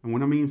 And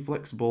when I mean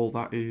flexible,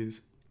 that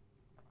is,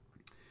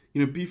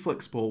 be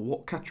flexible.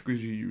 What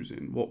categories are you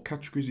using? What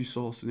categories are you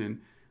sourcing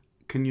in?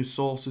 Can your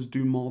sources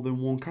do more than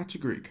one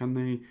category? Can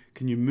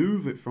you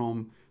move it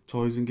from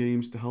toys and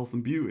games to health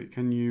and beauty?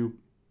 Can you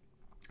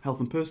health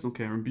and personal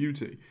care and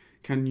beauty?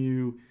 Can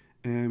you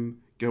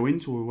go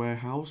into a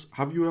warehouse?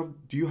 Do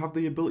you have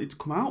the ability to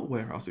come out of a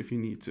warehouse if you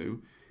need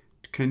to?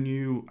 Can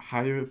you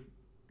hire,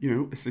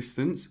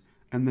 assistants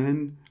and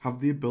then have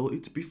the ability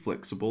to be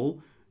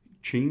flexible,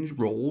 change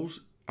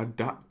roles,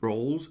 adapt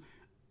roles?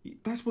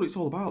 That's what it's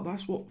all about.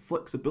 That's what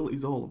flexibility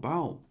is all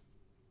about.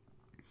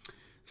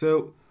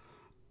 So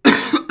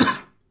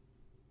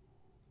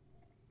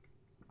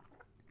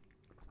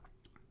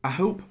I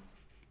hope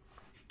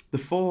the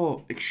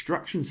four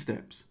extraction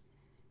steps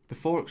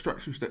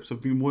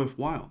have been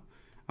worthwhile.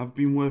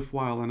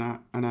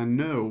 And I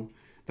know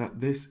that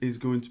this is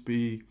going to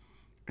be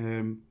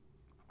in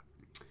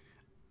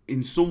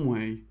some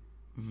way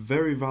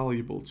very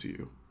valuable to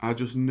you. I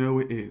just know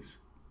it is.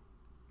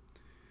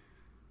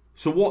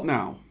 So what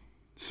now?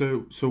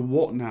 So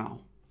what now?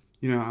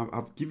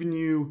 I've given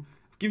you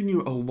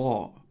a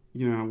lot.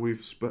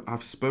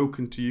 I've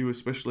spoken to you,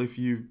 especially if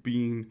you've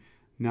been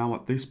now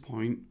at this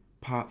point,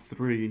 part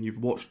 3, and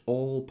you've watched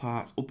all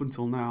parts up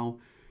until now.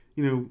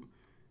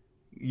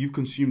 You've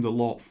consumed a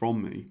lot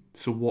from me.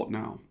 So what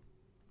now?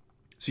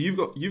 So you've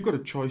got a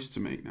choice to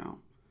make now.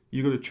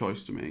 You've got a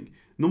choice to make.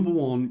 Number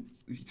one,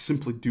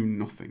 simply do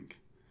nothing.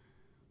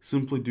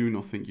 Simply do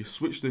nothing. You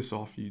switch this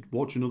off. You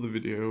watch another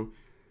video.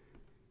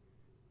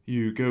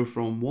 You go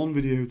from one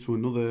video to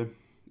another.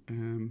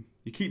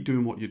 You keep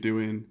doing what you're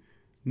doing.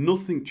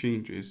 Nothing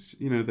changes.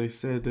 They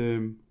said,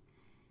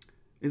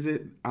 is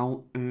it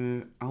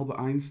Albert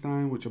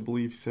Einstein, which I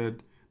believe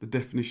said the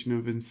definition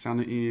of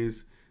insanity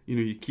is,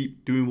 you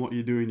keep doing what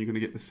you're doing, you're going to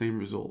get the same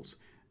results.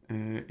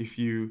 If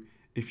you're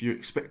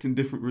expecting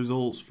different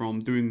results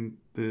from doing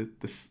the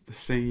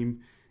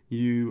same,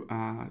 you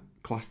are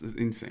classed as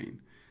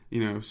insane.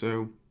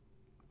 So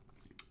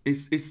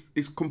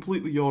it's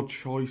completely your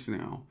choice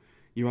now.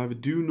 You either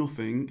do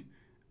nothing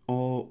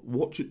or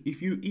watch it.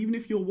 Even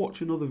if you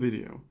watch another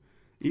video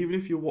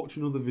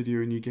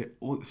and you get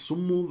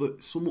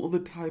some other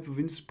type of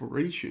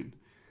inspiration,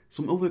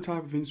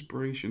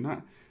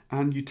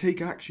 and you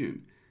take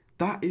action,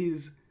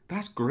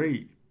 that's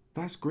great.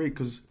 That's great,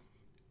 because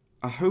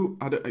I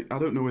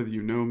don't know whether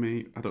you know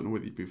me, I don't know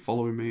whether you've been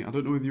following me, I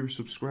don't know whether you're a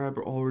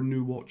subscriber or a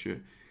new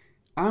watcher.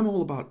 I'm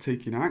all about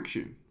taking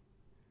action.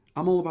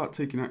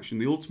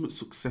 The ultimate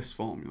success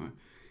formula.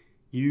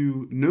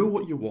 You know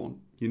what you want.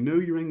 You know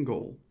your end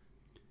goal.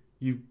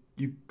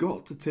 You've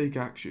got to take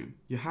action.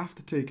 You have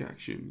to take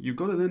action. You've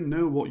got to then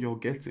know what you're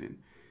getting.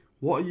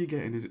 What are you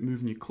getting? Is it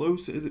moving you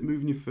closer? Is it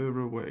moving you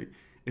further away?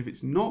 If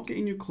it's not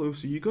getting you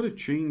closer, you've got to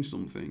change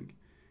something.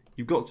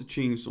 You've got to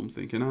change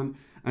something.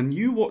 And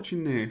you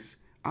watching this,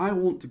 I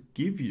want to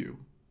give you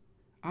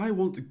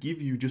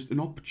just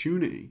an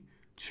opportunity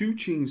to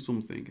change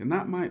something. And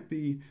that might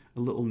be a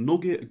little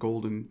nugget, a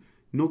golden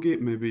nugget,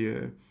 maybe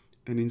an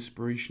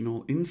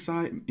inspirational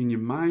insight in your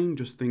mind.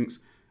 Just thinks,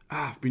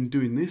 I've been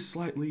doing this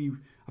slightly,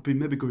 I've been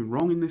maybe going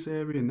wrong in this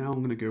area, and now I'm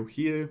going to go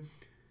here.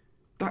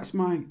 That's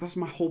my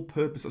whole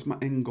purpose. That's my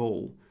end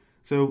goal.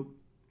 So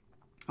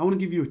I want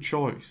to give you a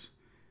choice.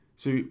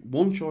 So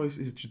one choice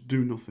is to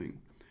do nothing.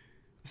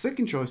 The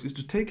second choice is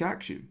to take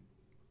action.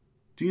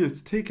 To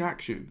take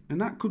action.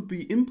 And that could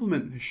be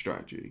implement this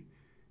strategy.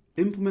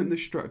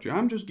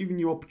 I'm just giving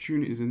you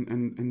opportunities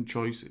and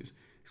choices.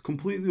 It's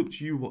completely up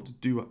to you what to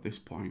do at this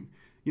point.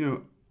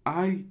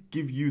 I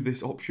give you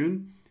this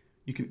option.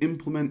 You can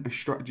implement a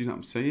strategy that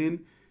I'm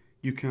saying.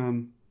 You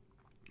can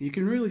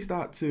really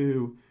start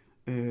to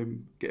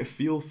get a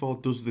feel for,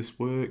 does this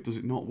work? Does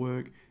it not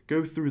work?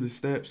 Go through the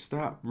steps.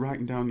 Start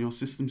writing down your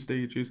system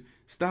stages.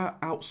 Start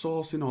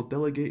outsourcing or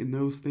delegating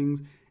those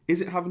things. Is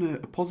it having a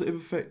positive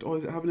effect or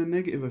is it having a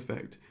negative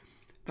effect?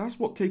 That's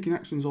what taking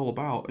action is all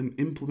about, and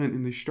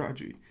implementing this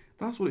strategy.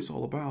 That's what it's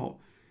all about.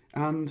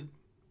 And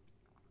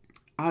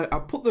I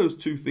put those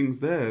two things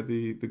there,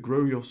 the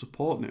grow your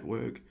support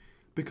network,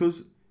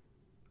 because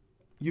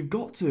you've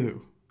got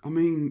to. I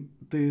mean,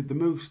 the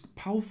most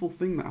powerful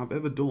thing that I've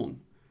ever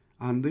done,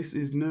 and this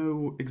is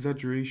no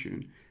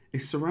exaggeration,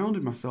 is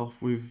surrounding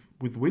myself with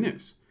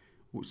winners,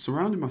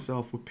 surrounding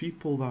myself with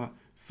people that,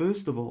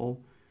 first of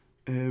all,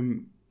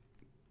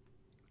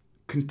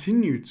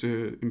 continue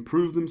to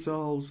improve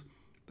themselves,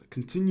 that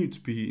continue to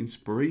be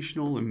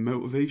inspirational and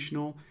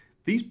motivational.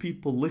 These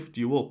people lift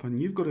you up,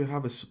 and you've got to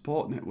have a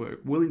support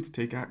network willing to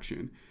take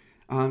action.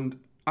 And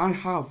I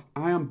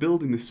am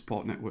building this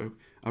support network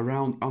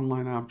around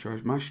online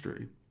arbitrage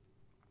mastery.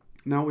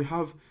 Now we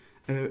have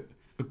a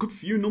good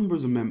few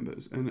numbers of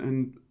members,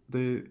 and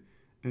the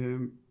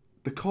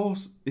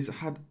course has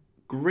had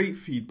great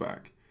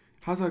feedback.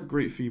 Has had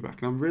great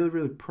feedback, and I'm really,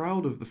 really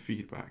proud of the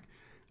feedback.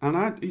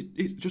 And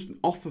it's just an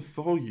offer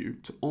for you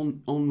to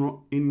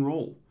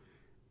enroll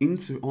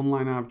into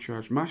online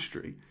arbitrage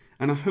mastery.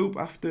 And I hope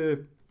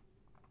after,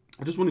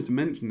 I just wanted to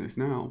mention this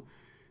now,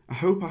 I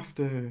hope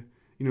after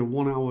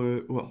 1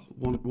 hour, well,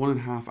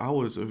 1.5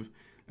 hours of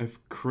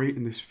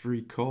creating this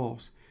free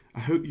course, I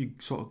hope you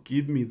sort of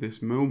give me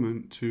this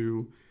moment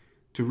to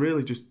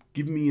really just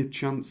give me a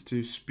chance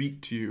to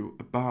speak to you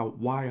about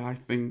why I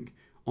think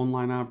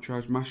online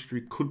arbitrage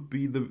mastery could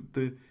be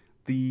the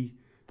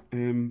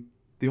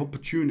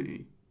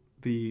opportunity,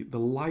 the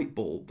light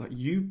bulb that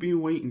you've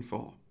been waiting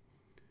for.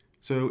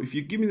 So if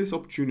you give me this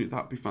opportunity,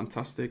 that'd be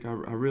fantastic. I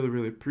really,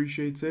 really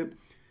appreciate it.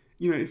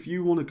 If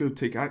you want to go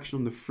take action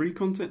on the free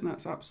content,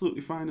 that's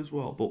absolutely fine as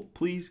well. But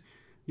please,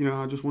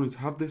 I just wanted to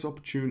have this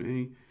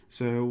opportunity.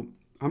 So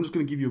I'm just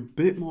going to give you a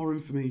bit more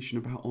information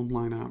about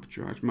online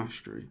arbitrage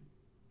mastery.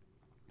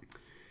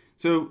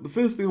 So the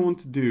first thing I want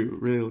to do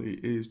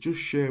really is just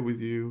share with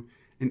you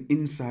an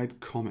inside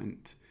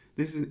comment.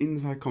 This is an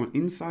inside comment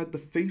inside the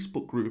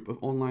Facebook group of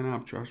online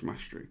arbitrage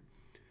mastery.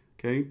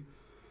 Okay.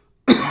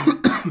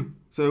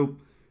 So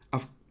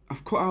I've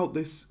cut out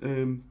this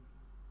the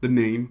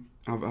name.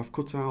 I've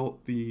cut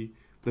out the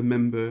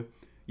member.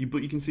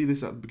 But you can see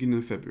this at the beginning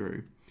of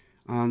February,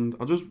 and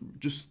I'll just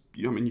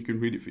you can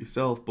read it for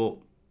yourself. But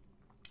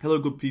hello,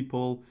 good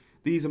people.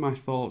 These are my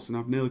thoughts, and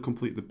I've nearly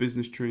completed the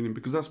business training,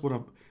 because that's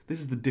what this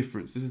is the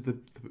difference. This is the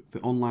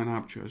online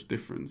arbitrage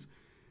difference.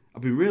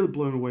 I've been really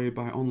blown away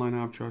by online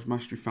arbitrage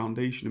mastery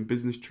foundation and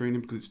business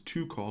training, because it's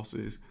 2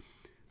 courses.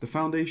 The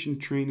foundation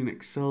training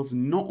excels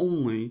in not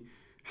only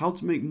how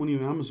to make money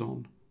on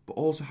Amazon, but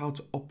also how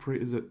to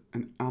operate as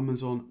an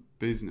Amazon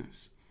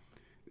business.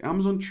 The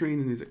Amazon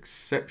training is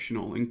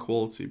exceptional in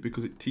quality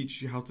because it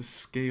teaches you how to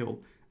scale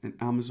an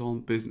Amazon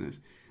business.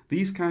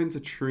 These kinds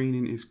of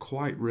training is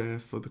quite rare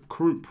for the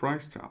current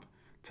price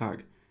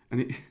tag,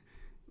 and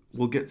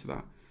we'll get to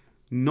that.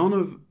 None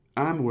of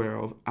I'm aware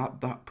of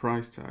at that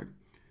price tag.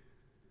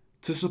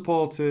 To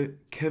support it,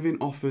 Kevin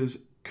offers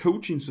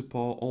coaching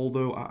support,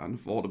 although at an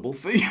affordable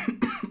fee.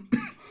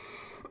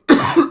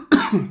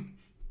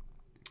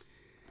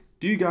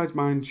 Do you guys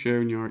mind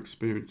sharing your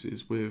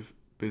experiences with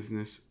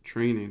business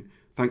training?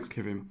 Thanks,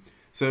 Kevin.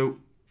 So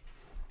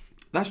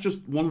that's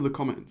just one of the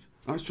comments.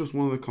 I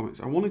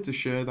wanted to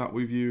share that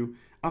with you.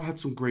 I've had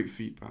some great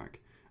feedback,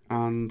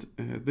 and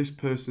this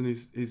person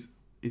is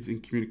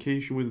in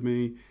communication with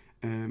me.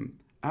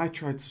 I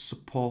try to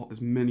support as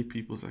many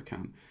people as I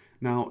can.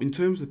 Now, in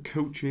terms of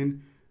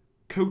coaching,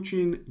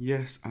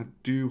 yes, I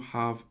do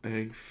have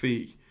a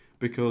fee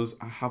because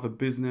I have a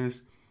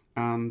business,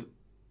 and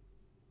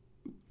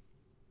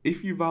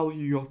if you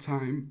value your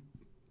time,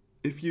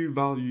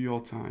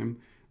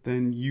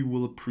 then you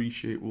will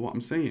appreciate what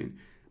I'm saying.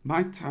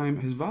 My time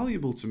is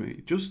valuable to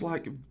me, just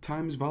like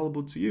time is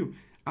valuable to you.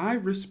 I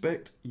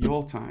respect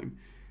your time.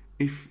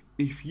 If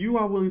you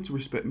are willing to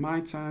respect my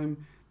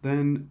time,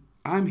 then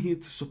I'm here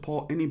to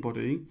support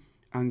anybody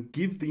and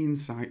give the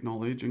insight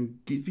knowledge and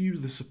give you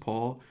the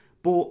support,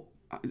 but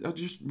I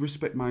just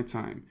respect my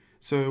time.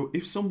 So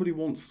if somebody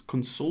wants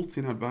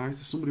consulting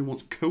advice, if somebody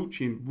wants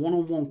coaching,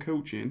 one-on-one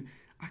coaching,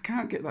 I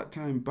can't get that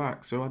time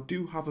back. So I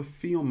do have a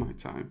fee on my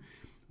time,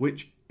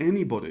 which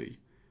anybody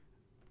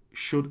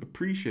should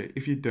appreciate.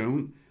 If you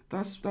don't,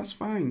 that's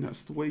fine.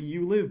 That's the way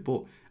you live.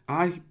 But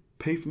I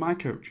pay for my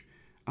coach.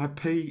 I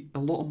pay a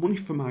lot of money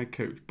for my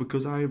coach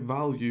because I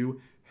value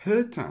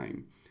her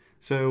time.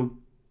 So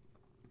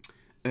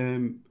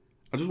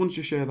I just wanted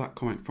to share that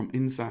comment from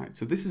inside.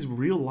 So this is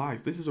real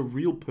life. This is a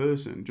real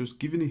person just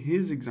giving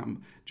his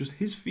example, just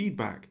his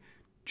feedback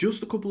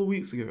just a couple of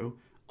weeks ago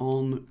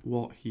on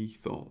what he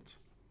thought.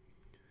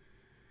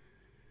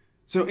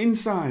 So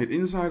inside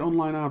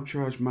online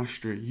arbitrage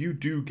mastery, you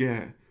do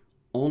get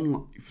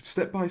online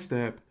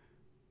step-by-step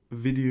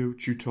video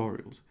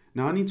tutorials.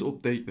 Now I need to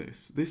update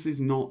this. This is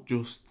not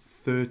just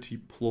 30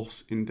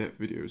 plus in-depth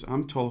videos.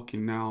 I'm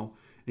talking now,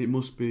 it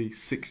must be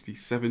 60,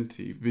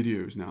 70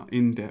 videos now,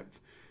 in-depth,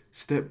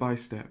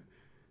 step-by-step.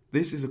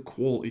 This is a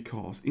quality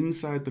course.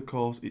 Inside the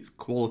course, it's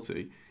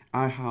quality.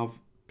 I have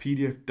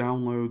PDF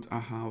downloads. I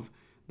have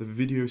the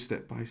video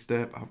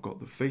step-by-step. I've got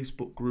the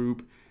Facebook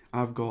group.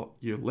 I've got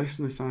your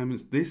lesson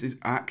assignments. This is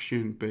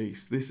action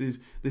based. This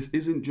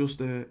isn't just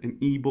an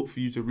ebook for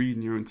you to read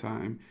in your own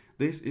time.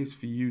 This is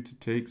for you to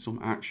take some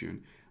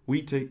action.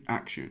 We take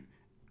action.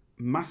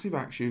 Massive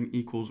action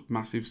equals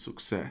massive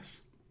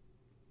success.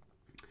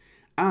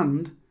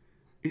 And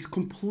it's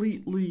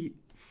completely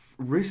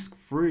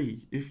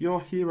risk-free. If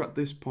you're here at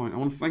this point, I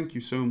want to thank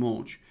you so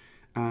much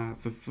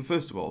for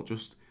first of all,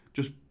 just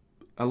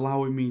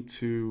allowing me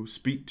to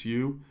speak to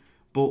you.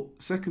 But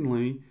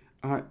secondly,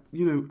 I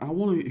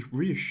want to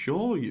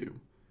reassure you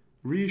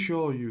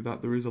that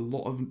there is a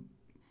lot of,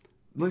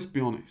 let's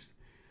be honest,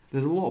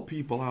 there's a lot of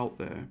people out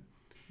there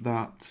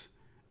that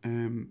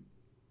they're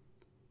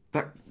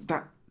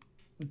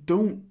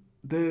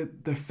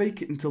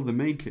fake it until they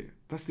make it.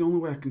 That's the only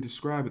way I can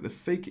describe it. They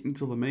fake it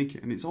until they make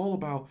it, and it's all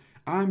about,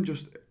 I'm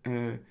just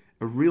a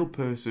real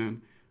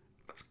person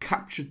that's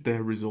captured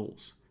their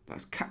results.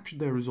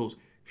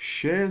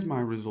 Shares my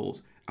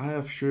results. I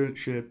have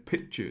shared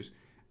pictures,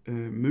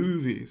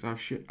 movies.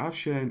 I've shared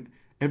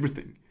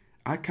everything.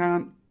 I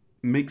can't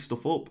make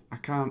stuff up. I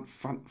can't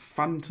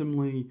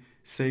phantomly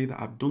say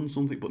that I've done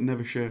something but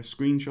never share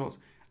screenshots.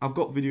 I've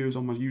got videos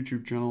on my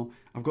YouTube channel.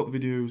 I've got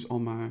videos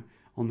on the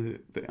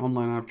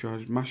online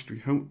arbitrage mastery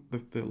home,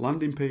 the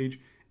landing page.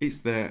 It's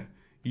there.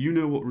 You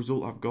know what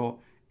result I've got.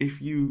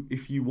 If you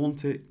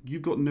want it,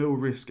 you've got no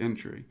risk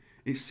entry.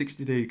 It's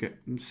 60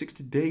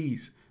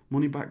 days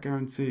money back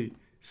guarantee.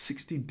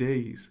 60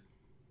 days.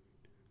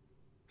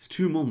 It's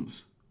 2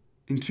 months.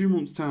 In 2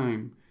 months'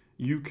 time,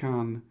 you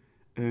can,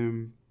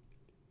 I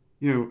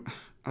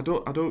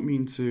don't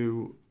mean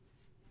to.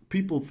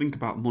 People think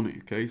about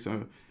money, okay?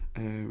 So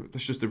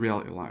that's just the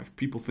reality of life.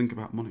 People think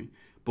about money,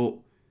 but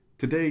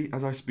today,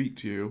 as I speak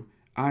to you,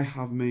 I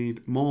have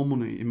made more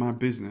money in my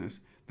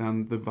business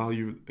than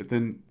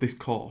this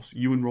course.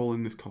 You enroll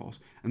in this course,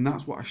 and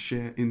that's what I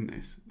share in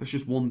this. That's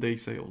just 1 day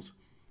sales.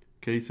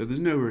 Okay, so there's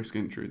no risk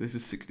entry. This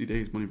is 60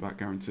 days money back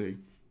guarantee.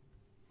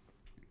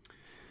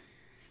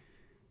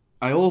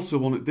 I also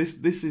wanted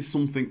this is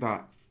something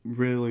that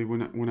really,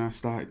 when I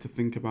started to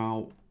think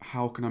about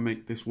how can I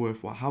make this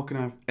worthwhile, how can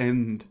I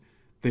end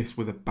this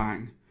with a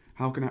bang,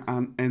 how can I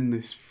end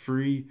this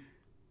free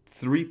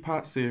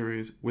 3-part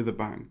series with a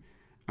bang.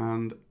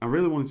 And I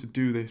really wanted to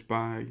do this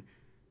by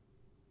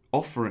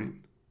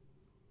offering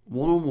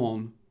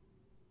one-on-one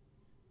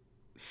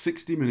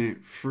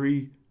 60-minute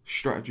free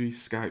strategy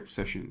Skype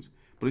sessions,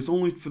 but it's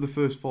only for the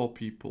first 4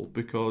 people,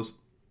 because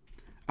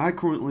I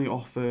currently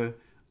offer,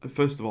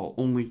 first of all,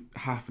 only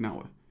half an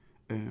hour.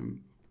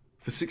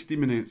 For 60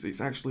 minutes,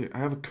 it's actually, I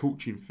have a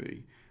coaching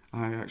fee.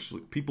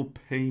 People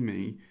pay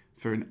me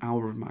for an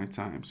hour of my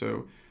time.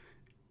 So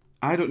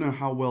I don't know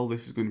how well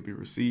this is going to be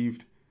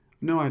received.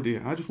 No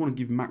idea. I just want to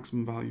give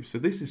maximum value. So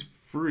this is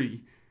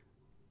free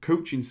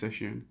coaching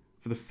session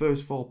for the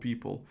first 4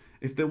 people.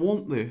 If you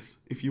want this,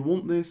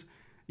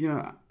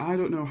 I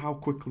don't know how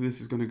quickly this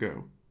is going to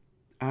go.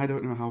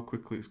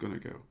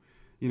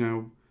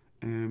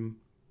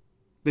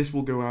 This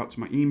will go out to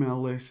my email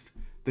list.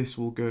 This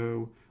will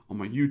go on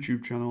my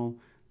YouTube channel.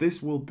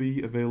 This will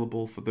be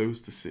available for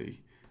those to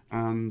see.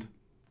 And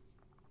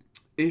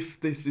if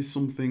this is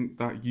something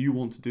that you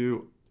want to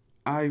do,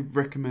 I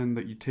recommend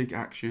that you take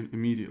action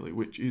immediately,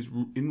 which is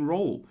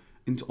enroll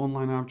into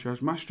online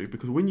arbitrage mastery.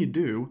 Because when you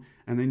do,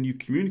 and then you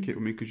communicate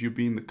with me, because you'll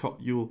be in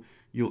you'll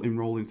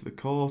enroll into the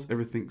course.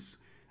 Everything's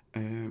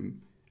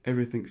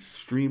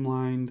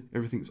streamlined.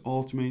 Everything's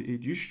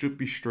automated. You should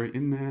be straight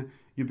in there.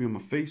 You'll be on my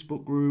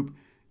Facebook group.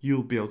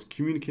 You'll be able to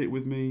communicate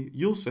with me.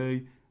 You'll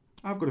say,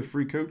 "I've got a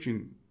free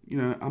coaching.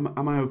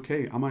 Am I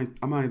okay? Am I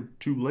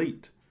too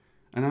late?"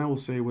 And I will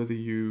say whether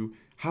you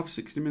have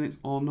 60 minutes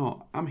or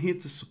not. I'm here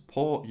to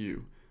support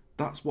you.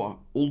 That's what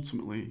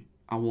ultimately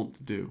I want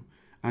to do.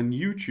 And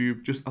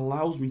YouTube just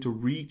allows me to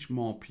reach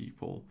more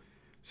people.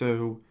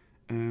 So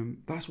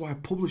that's why I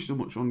publish so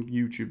much on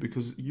YouTube,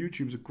 because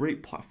YouTube is a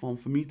great platform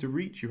for me to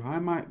reach you. I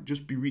might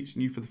just be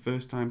reaching you for the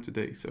first time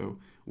today, so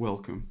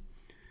welcome.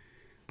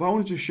 But I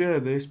wanted to share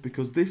this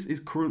because this is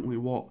currently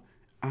what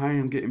I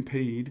am getting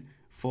paid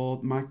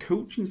for my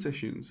coaching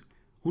sessions.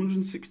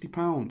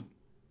 £160.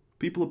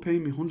 People are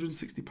paying me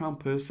 £160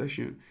 per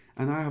session,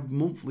 and I have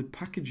monthly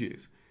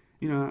packages.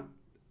 I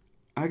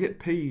get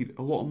paid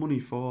a lot of money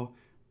for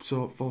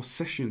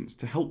sessions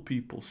to help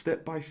people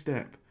step by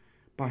step,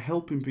 by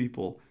helping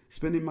people,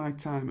 spending my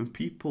time, and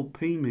people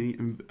pay me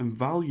and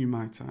value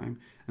my time,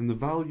 and the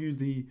value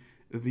the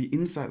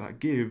insight that I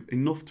give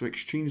enough to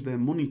exchange their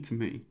money to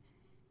me.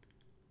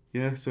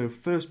 Yeah, so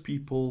first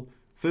 4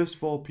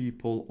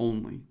 people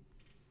only.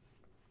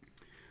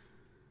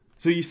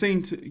 So you're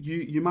saying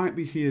you might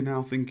be here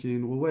now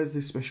thinking, well, where's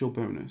this special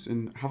bonus?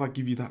 And have I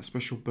give you that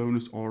special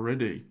bonus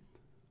already?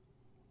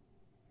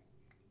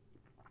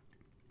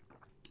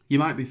 You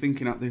might be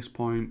thinking at this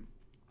point,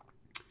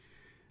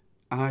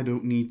 I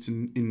don't need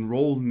to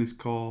enroll in this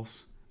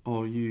course,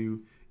 or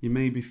you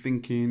may be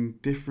thinking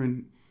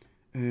different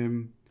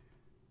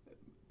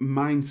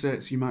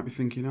mindsets. You might be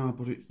thinking,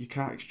 but you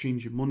can't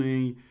exchange your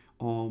money,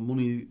 or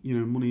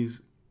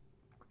money's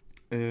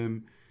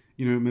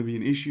maybe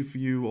an issue for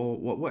you, or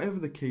whatever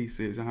the case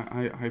is.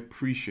 I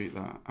appreciate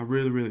that. I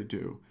really, really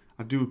do.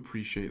 I do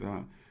appreciate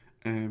that.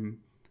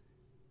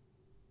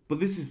 But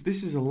this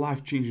is a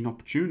life-changing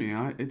opportunity.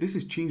 This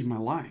has changed my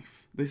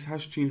life. This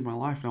has changed my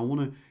life, and I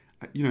want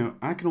to,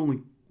 I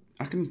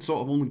can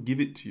sort of only give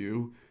it to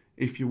you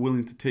if you're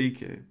willing to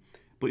take it.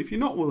 But if you're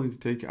not willing to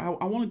take it, I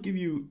want to give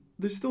you,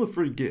 there's still a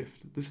free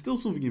gift. There's still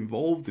something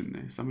involved in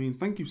this. I mean,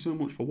 thank you so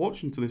much for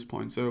watching to this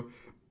point. So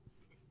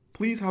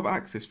please have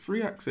access,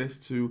 free access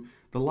to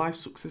the Life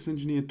Success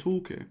Engineer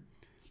Toolkit.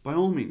 By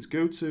all means,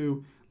 go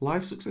to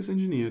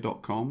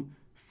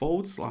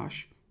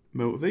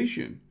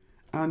lifesuccessengineer.com/motivation.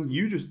 And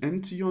you just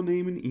enter your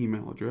name and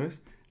email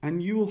address,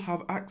 and you will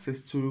have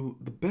access to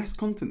the best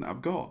content that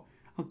I've got.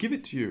 I'll give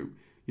it to you.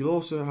 You'll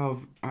also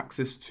have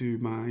access to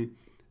my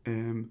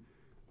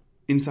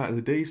Insight of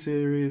the Day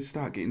series,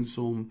 start getting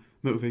some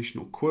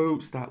motivational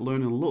quotes, start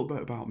learning a little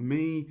bit about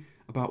me,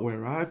 about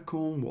where I've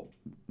come, what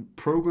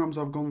programs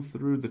I've gone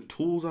through, the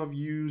tools I've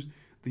used,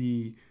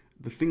 the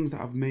things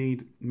that have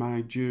made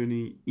my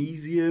journey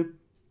easier.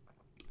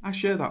 I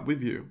share that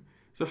with you.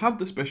 So have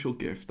the special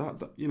gift, have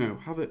the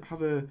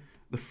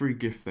free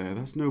gift there.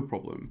 That's no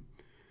problem.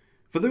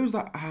 For those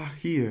that are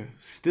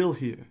still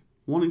here,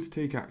 wanting to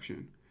take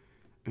action,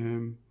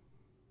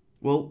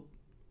 well,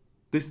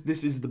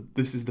 this is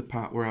the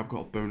part where I've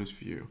got a bonus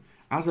for you.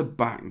 As a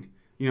bang,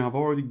 I've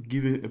already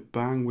given it a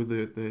bang with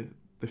the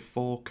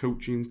 4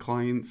 coaching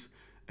clients,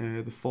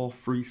 the 4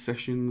 free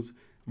sessions,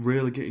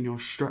 really getting your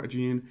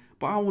strategy in.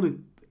 But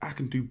I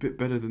can do a bit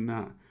better than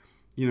that.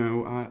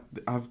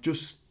 I've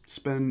just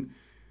spent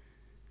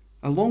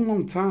a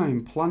long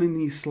time planning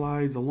these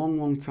slides, a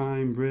long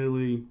time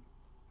really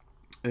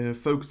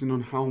focusing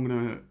on how I'm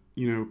going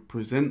to,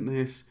 present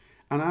this.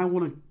 And I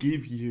want to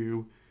give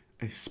you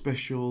a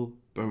special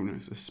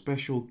bonus, a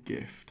special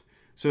gift.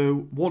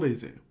 So what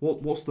is it?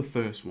 What's the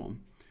first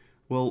one?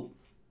 Well,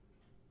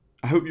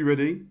 I hope you're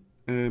ready.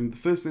 The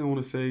first thing I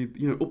want to say,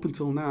 up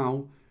until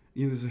now,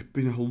 there's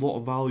been a lot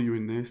of value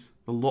in this,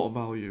 a lot of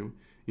value.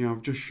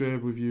 I've just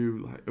shared with you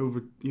like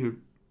over,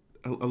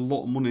 a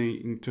lot of money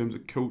in terms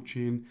of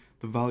coaching,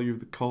 the value of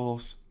the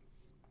course.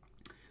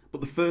 But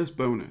the first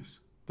bonus,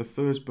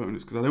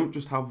 because I don't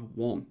just have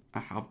one, I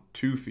have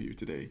 2 for you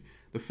today.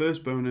 The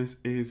first bonus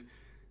is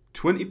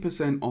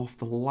 20% off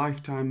the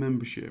lifetime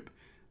membership.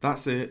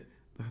 That's it,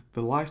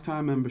 the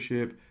lifetime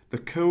membership. The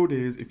code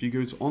is, if you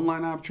go to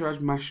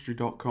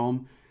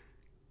onlinearbitragemastery.com,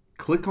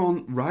 click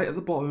on right at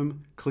the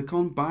bottom, click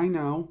on buy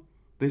now.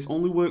 This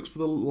only works for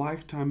the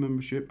lifetime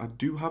membership. I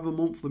do have a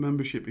monthly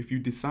membership if you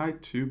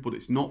decide to, but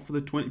it's not for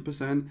the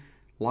 20%.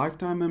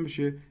 Lifetime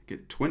membership,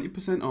 get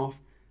 20%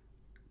 off.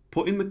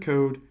 Put in the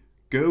code,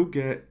 go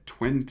get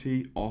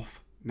 20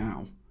 off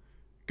now.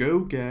 Go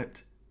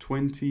get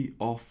 20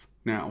 off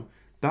now.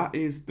 That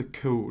is the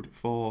code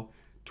for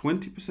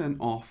 20%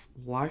 off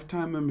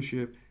lifetime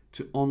membership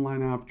to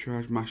Online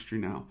Arbitrage Mastery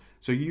now.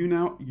 So you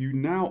now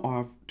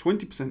have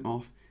 20%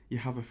 off. You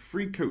have a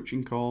free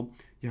coaching call.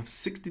 You have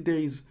 60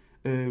 days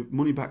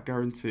money back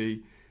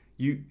guarantee.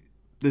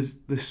 There's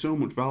so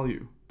much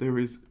value. There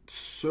is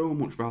so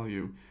much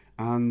value,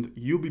 and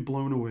you'll be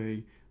blown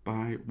away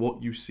by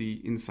what you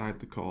see inside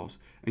the course.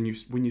 And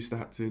when you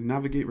start to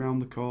navigate around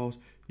the course,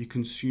 you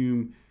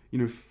consume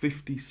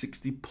 50,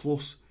 60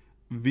 plus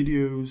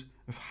videos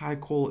of high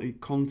quality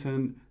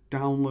content,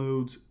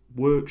 downloads,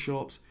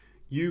 workshops.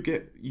 You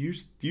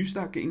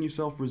start getting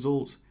yourself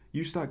results.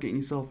 You start getting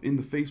yourself in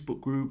the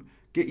Facebook group.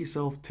 Get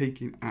yourself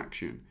taking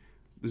action.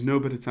 There's no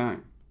better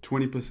time.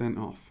 20%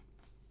 off.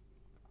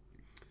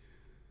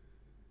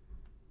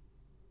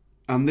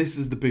 And this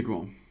is the big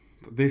one.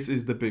 This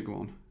is the big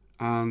one.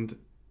 And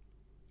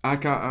I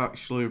can't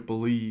actually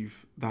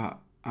believe that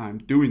I'm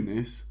doing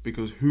this,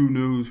 because who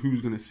knows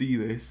who's going to see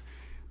this.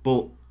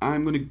 But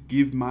I'm going to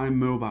give my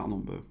mobile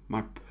number,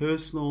 my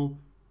personal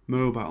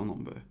mobile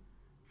number,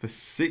 for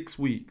 6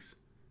 weeks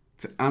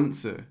to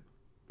answer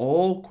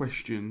all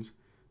questions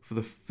for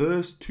the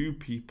first 2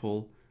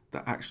 people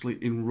that actually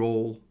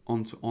enroll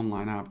onto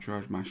Online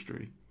Arbitrage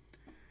Mastery.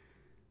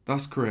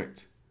 That's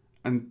correct.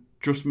 And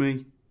trust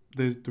me,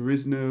 there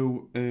is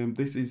no,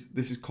 this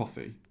is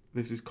coffee.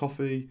 This is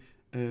coffee,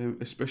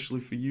 especially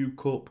for you,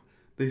 Cup.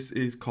 This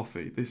is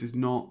coffee. This is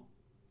not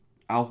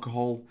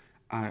alcohol.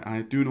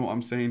 I do know what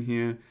I'm saying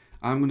here.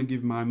 I'm going to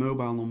give my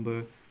mobile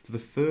number to the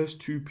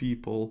first 2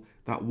 people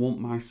that want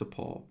my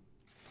support.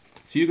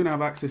 So you're going to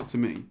have access to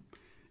me.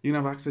 You can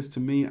have access to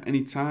me at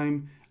any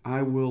time.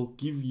 I will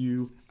give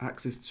you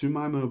access to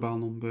my mobile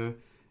number.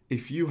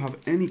 If you have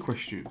any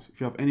questions,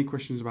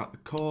 about the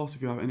course,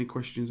 if you have any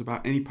questions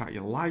about any part of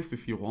your life,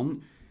 if you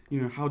want,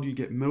 how do you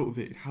get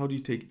motivated? How do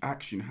you take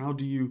action? How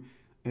do you,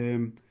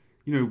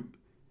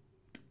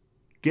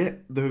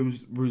 get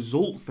those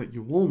results that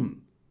you want?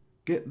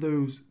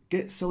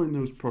 Get selling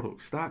those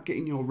products. Start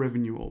getting your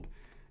revenue up.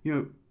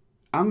 I'm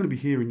going to be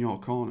here in your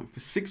corner for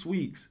 6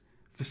 weeks.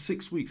 For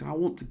 6 weeks, I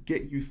want to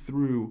get you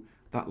through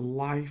that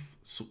life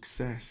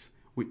success,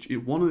 which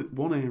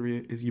one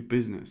area is your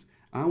business.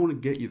 I want to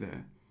get you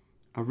there.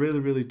 I really,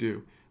 really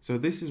do. So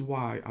this is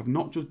why I've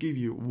not just give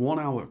you 1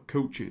 hour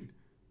coaching,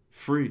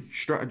 free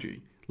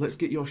strategy. Let's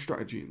get your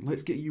strategy in.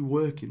 Let's get you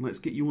working. Let's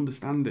get you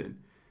understanding.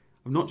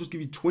 I've not just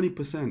give you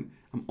 20%.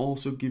 I'm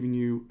also giving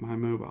you my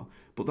mobile.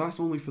 But that's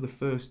only for the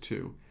first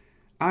 2.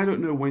 I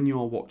don't know when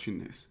you're watching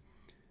this.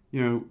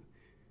 You know,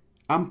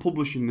 I'm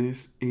publishing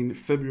this in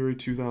February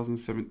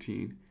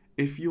 2017.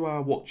 If you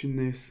are watching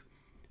this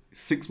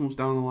 6 months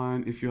down the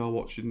line, if you are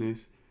watching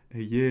this a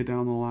year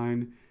down the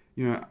line,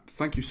 you know,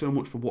 thank you so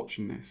much for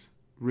watching this.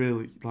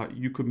 Really, like,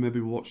 you could maybe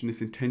be watching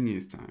this in 10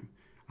 years' time.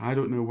 I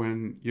don't know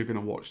when you're going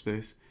to watch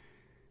this.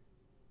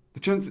 The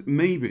chance,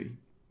 maybe,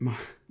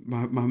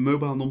 my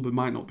mobile number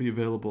might not be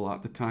available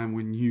at the time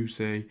when you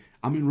say,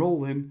 I'm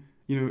enrolling.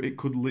 You know, it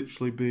could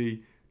literally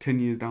be 10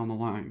 years down the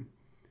line.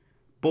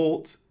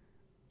 But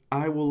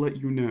I will let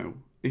you know.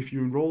 If you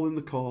enroll in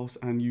the course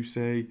and you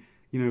say,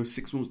 you know,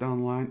 6 months down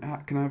the line,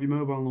 can I have your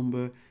mobile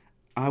number?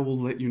 I will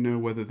let you know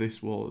whether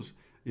this was,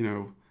 you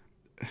know,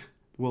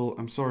 well,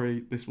 I'm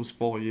sorry, this was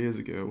 4 years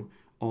ago,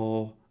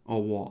 or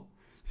what.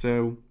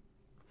 So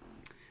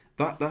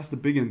that's the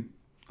big one.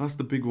 That's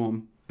the big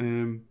one.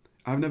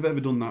 I've never ever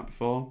done that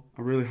before.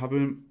 I really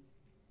haven't.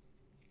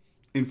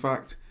 In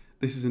fact,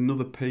 this is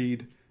another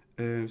paid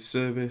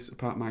service,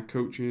 apart my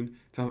coaching,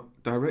 to have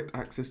direct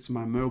access to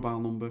my mobile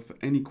number for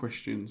any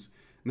questions.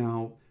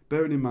 Now,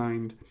 bearing in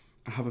mind,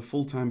 I have a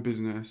full-time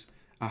business,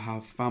 I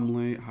have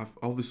family, I have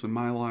obviously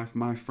my life,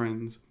 my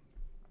friends,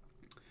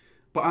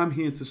 but I'm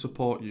here to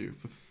support you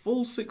for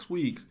full 6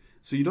 weeks.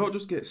 So you don't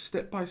just get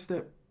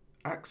step-by-step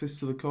access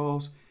to the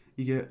course,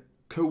 you get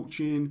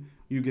coaching,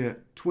 you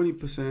get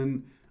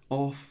 20%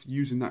 off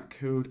using that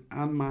code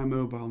and my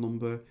mobile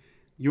number.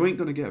 You ain't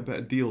going to get a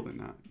better deal than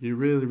that. You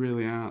really,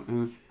 really aren't.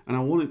 And I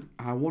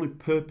wanted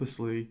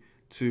purposely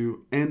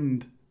to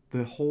end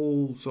the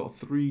whole sort of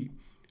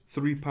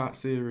three-part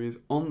series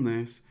on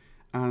this.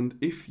 And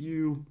if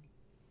you've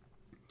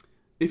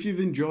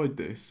enjoyed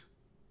this,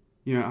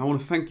 you know, I want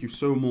to thank you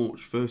so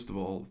much, first of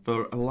all,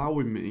 for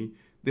allowing me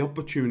the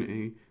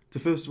opportunity to,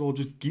 first of all,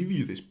 just give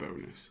you this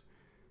bonus.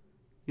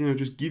 You know,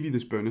 just give you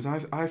this bonus.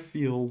 I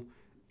feel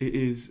it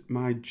is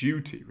my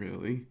duty,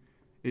 really.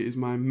 It is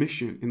my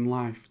mission in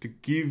life to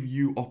give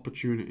you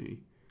opportunity,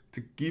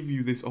 to give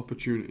you this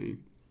opportunity.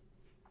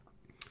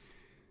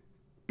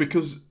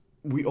 Because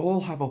we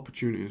all have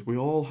opportunities. We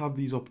all have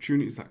these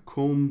opportunities that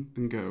come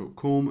and go.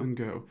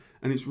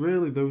 And it's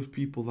really those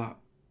people that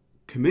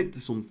commit to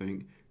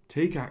something,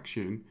 take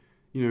action,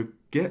 you know,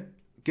 get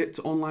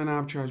to online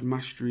arbitrage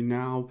mastery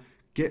now,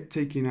 get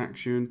taking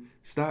action,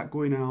 start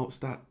going out,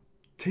 start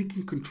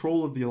taking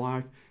control of your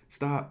life,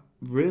 start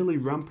really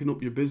ramping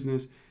up your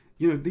business.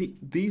 You know,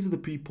 these are the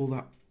people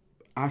that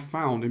I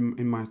found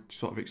in my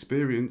sort of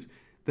experience.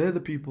 They're the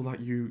people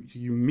that you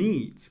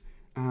meet,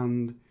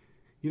 and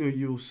you know,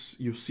 you'll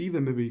see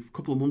them maybe a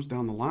couple of months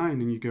down the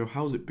line, and you go,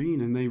 how's it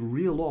been? And they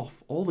reel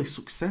off all the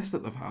success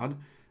that they've had,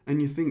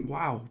 and you think,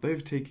 wow,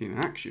 they've taken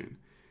action.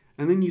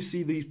 And then you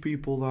see these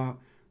people that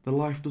the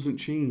life doesn't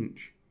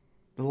change.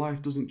 The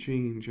life doesn't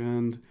change,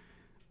 and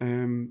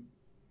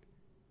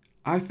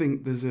I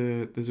think there's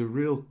a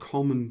real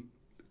common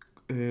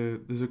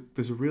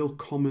there's a real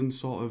common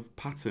sort of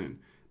pattern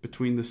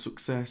between the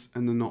success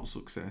and the not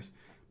success.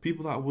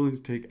 People that are willing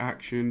to take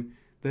action,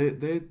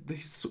 they're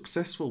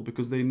successful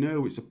because they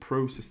know it's a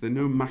process. They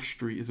know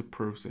mastery is a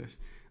process.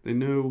 They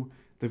know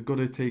they've got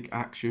to take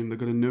action. They've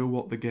got to know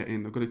what they're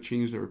getting. They've got to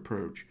change their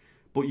approach.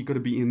 But you've got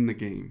to be in the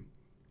game.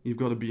 You've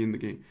got to be in the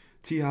game.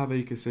 T. Harv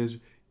Eker says,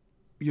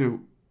 you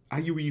know, are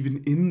you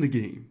even in the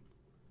game?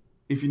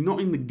 If you're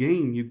not in the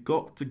game, you've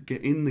got to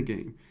get in the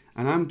game.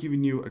 And I'm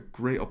giving you a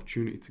great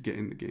opportunity to get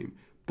in the game.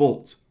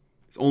 But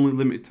it's only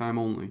limited time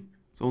only.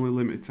 It's only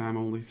limited time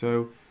only.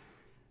 So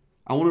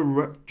I want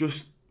to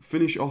just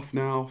finish off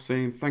now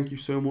saying thank you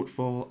so much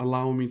for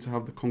allowing me to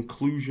have the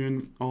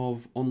conclusion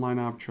of Online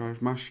Arbitrage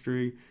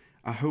Mastery.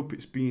 I hope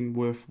it's been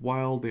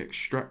worthwhile, the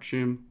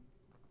extraction.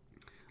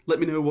 Let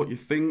me know what you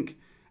think.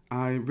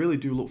 I really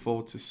do look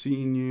forward to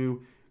seeing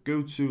you.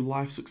 Go to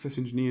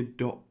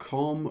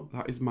lifesuccessengineer.com.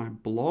 That is my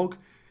blog.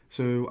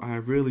 So I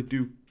really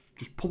do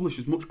just publish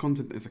as much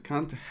content as I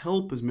can to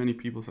help as many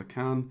people as I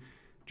can.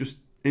 Just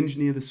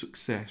engineer the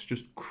success.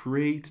 Just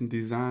create and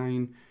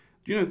design.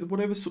 You know,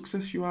 whatever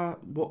success you are,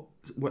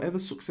 whatever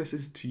success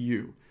is to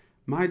you.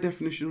 My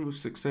definition of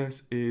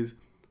success is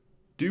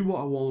do what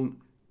I want,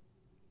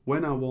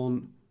 when I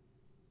want,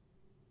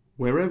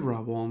 wherever I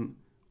want,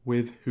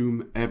 with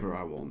whomever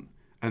I want.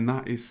 And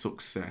that is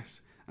success.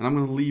 And I'm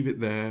going to leave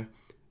it there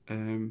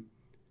and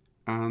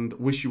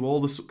wish you all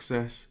the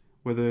success,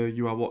 whether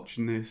you are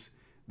watching this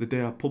the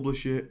day I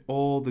publish it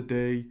or the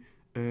day,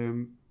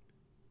 you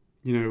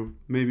know,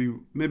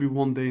 maybe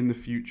one day in the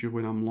future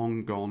when I'm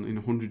long gone in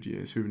 100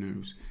 years, who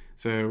knows.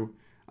 So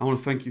I want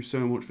to thank you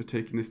so much for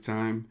taking this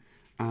time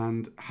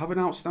and have an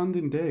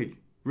outstanding day.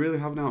 Really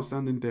have an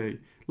outstanding day.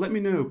 Let me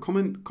know.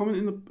 Comment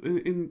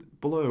in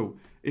below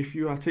if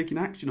you are taking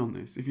action on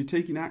this. If you're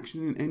taking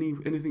action in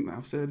anything that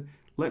I've said,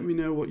 let me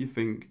know what you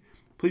think.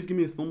 Please give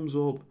me a thumbs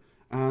up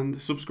and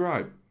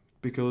subscribe.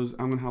 because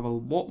I'm going to have a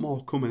lot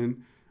more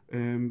coming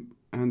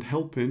and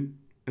helping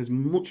as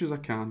much as I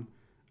can,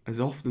 as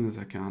often as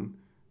I can,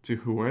 to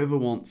whoever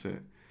wants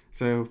it.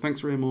 So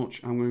thanks very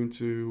much. I'm going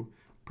to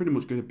pretty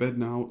much go to bed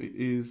now. It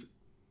is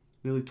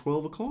nearly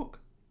 12 o'clock,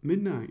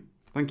 midnight.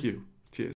 Thank you.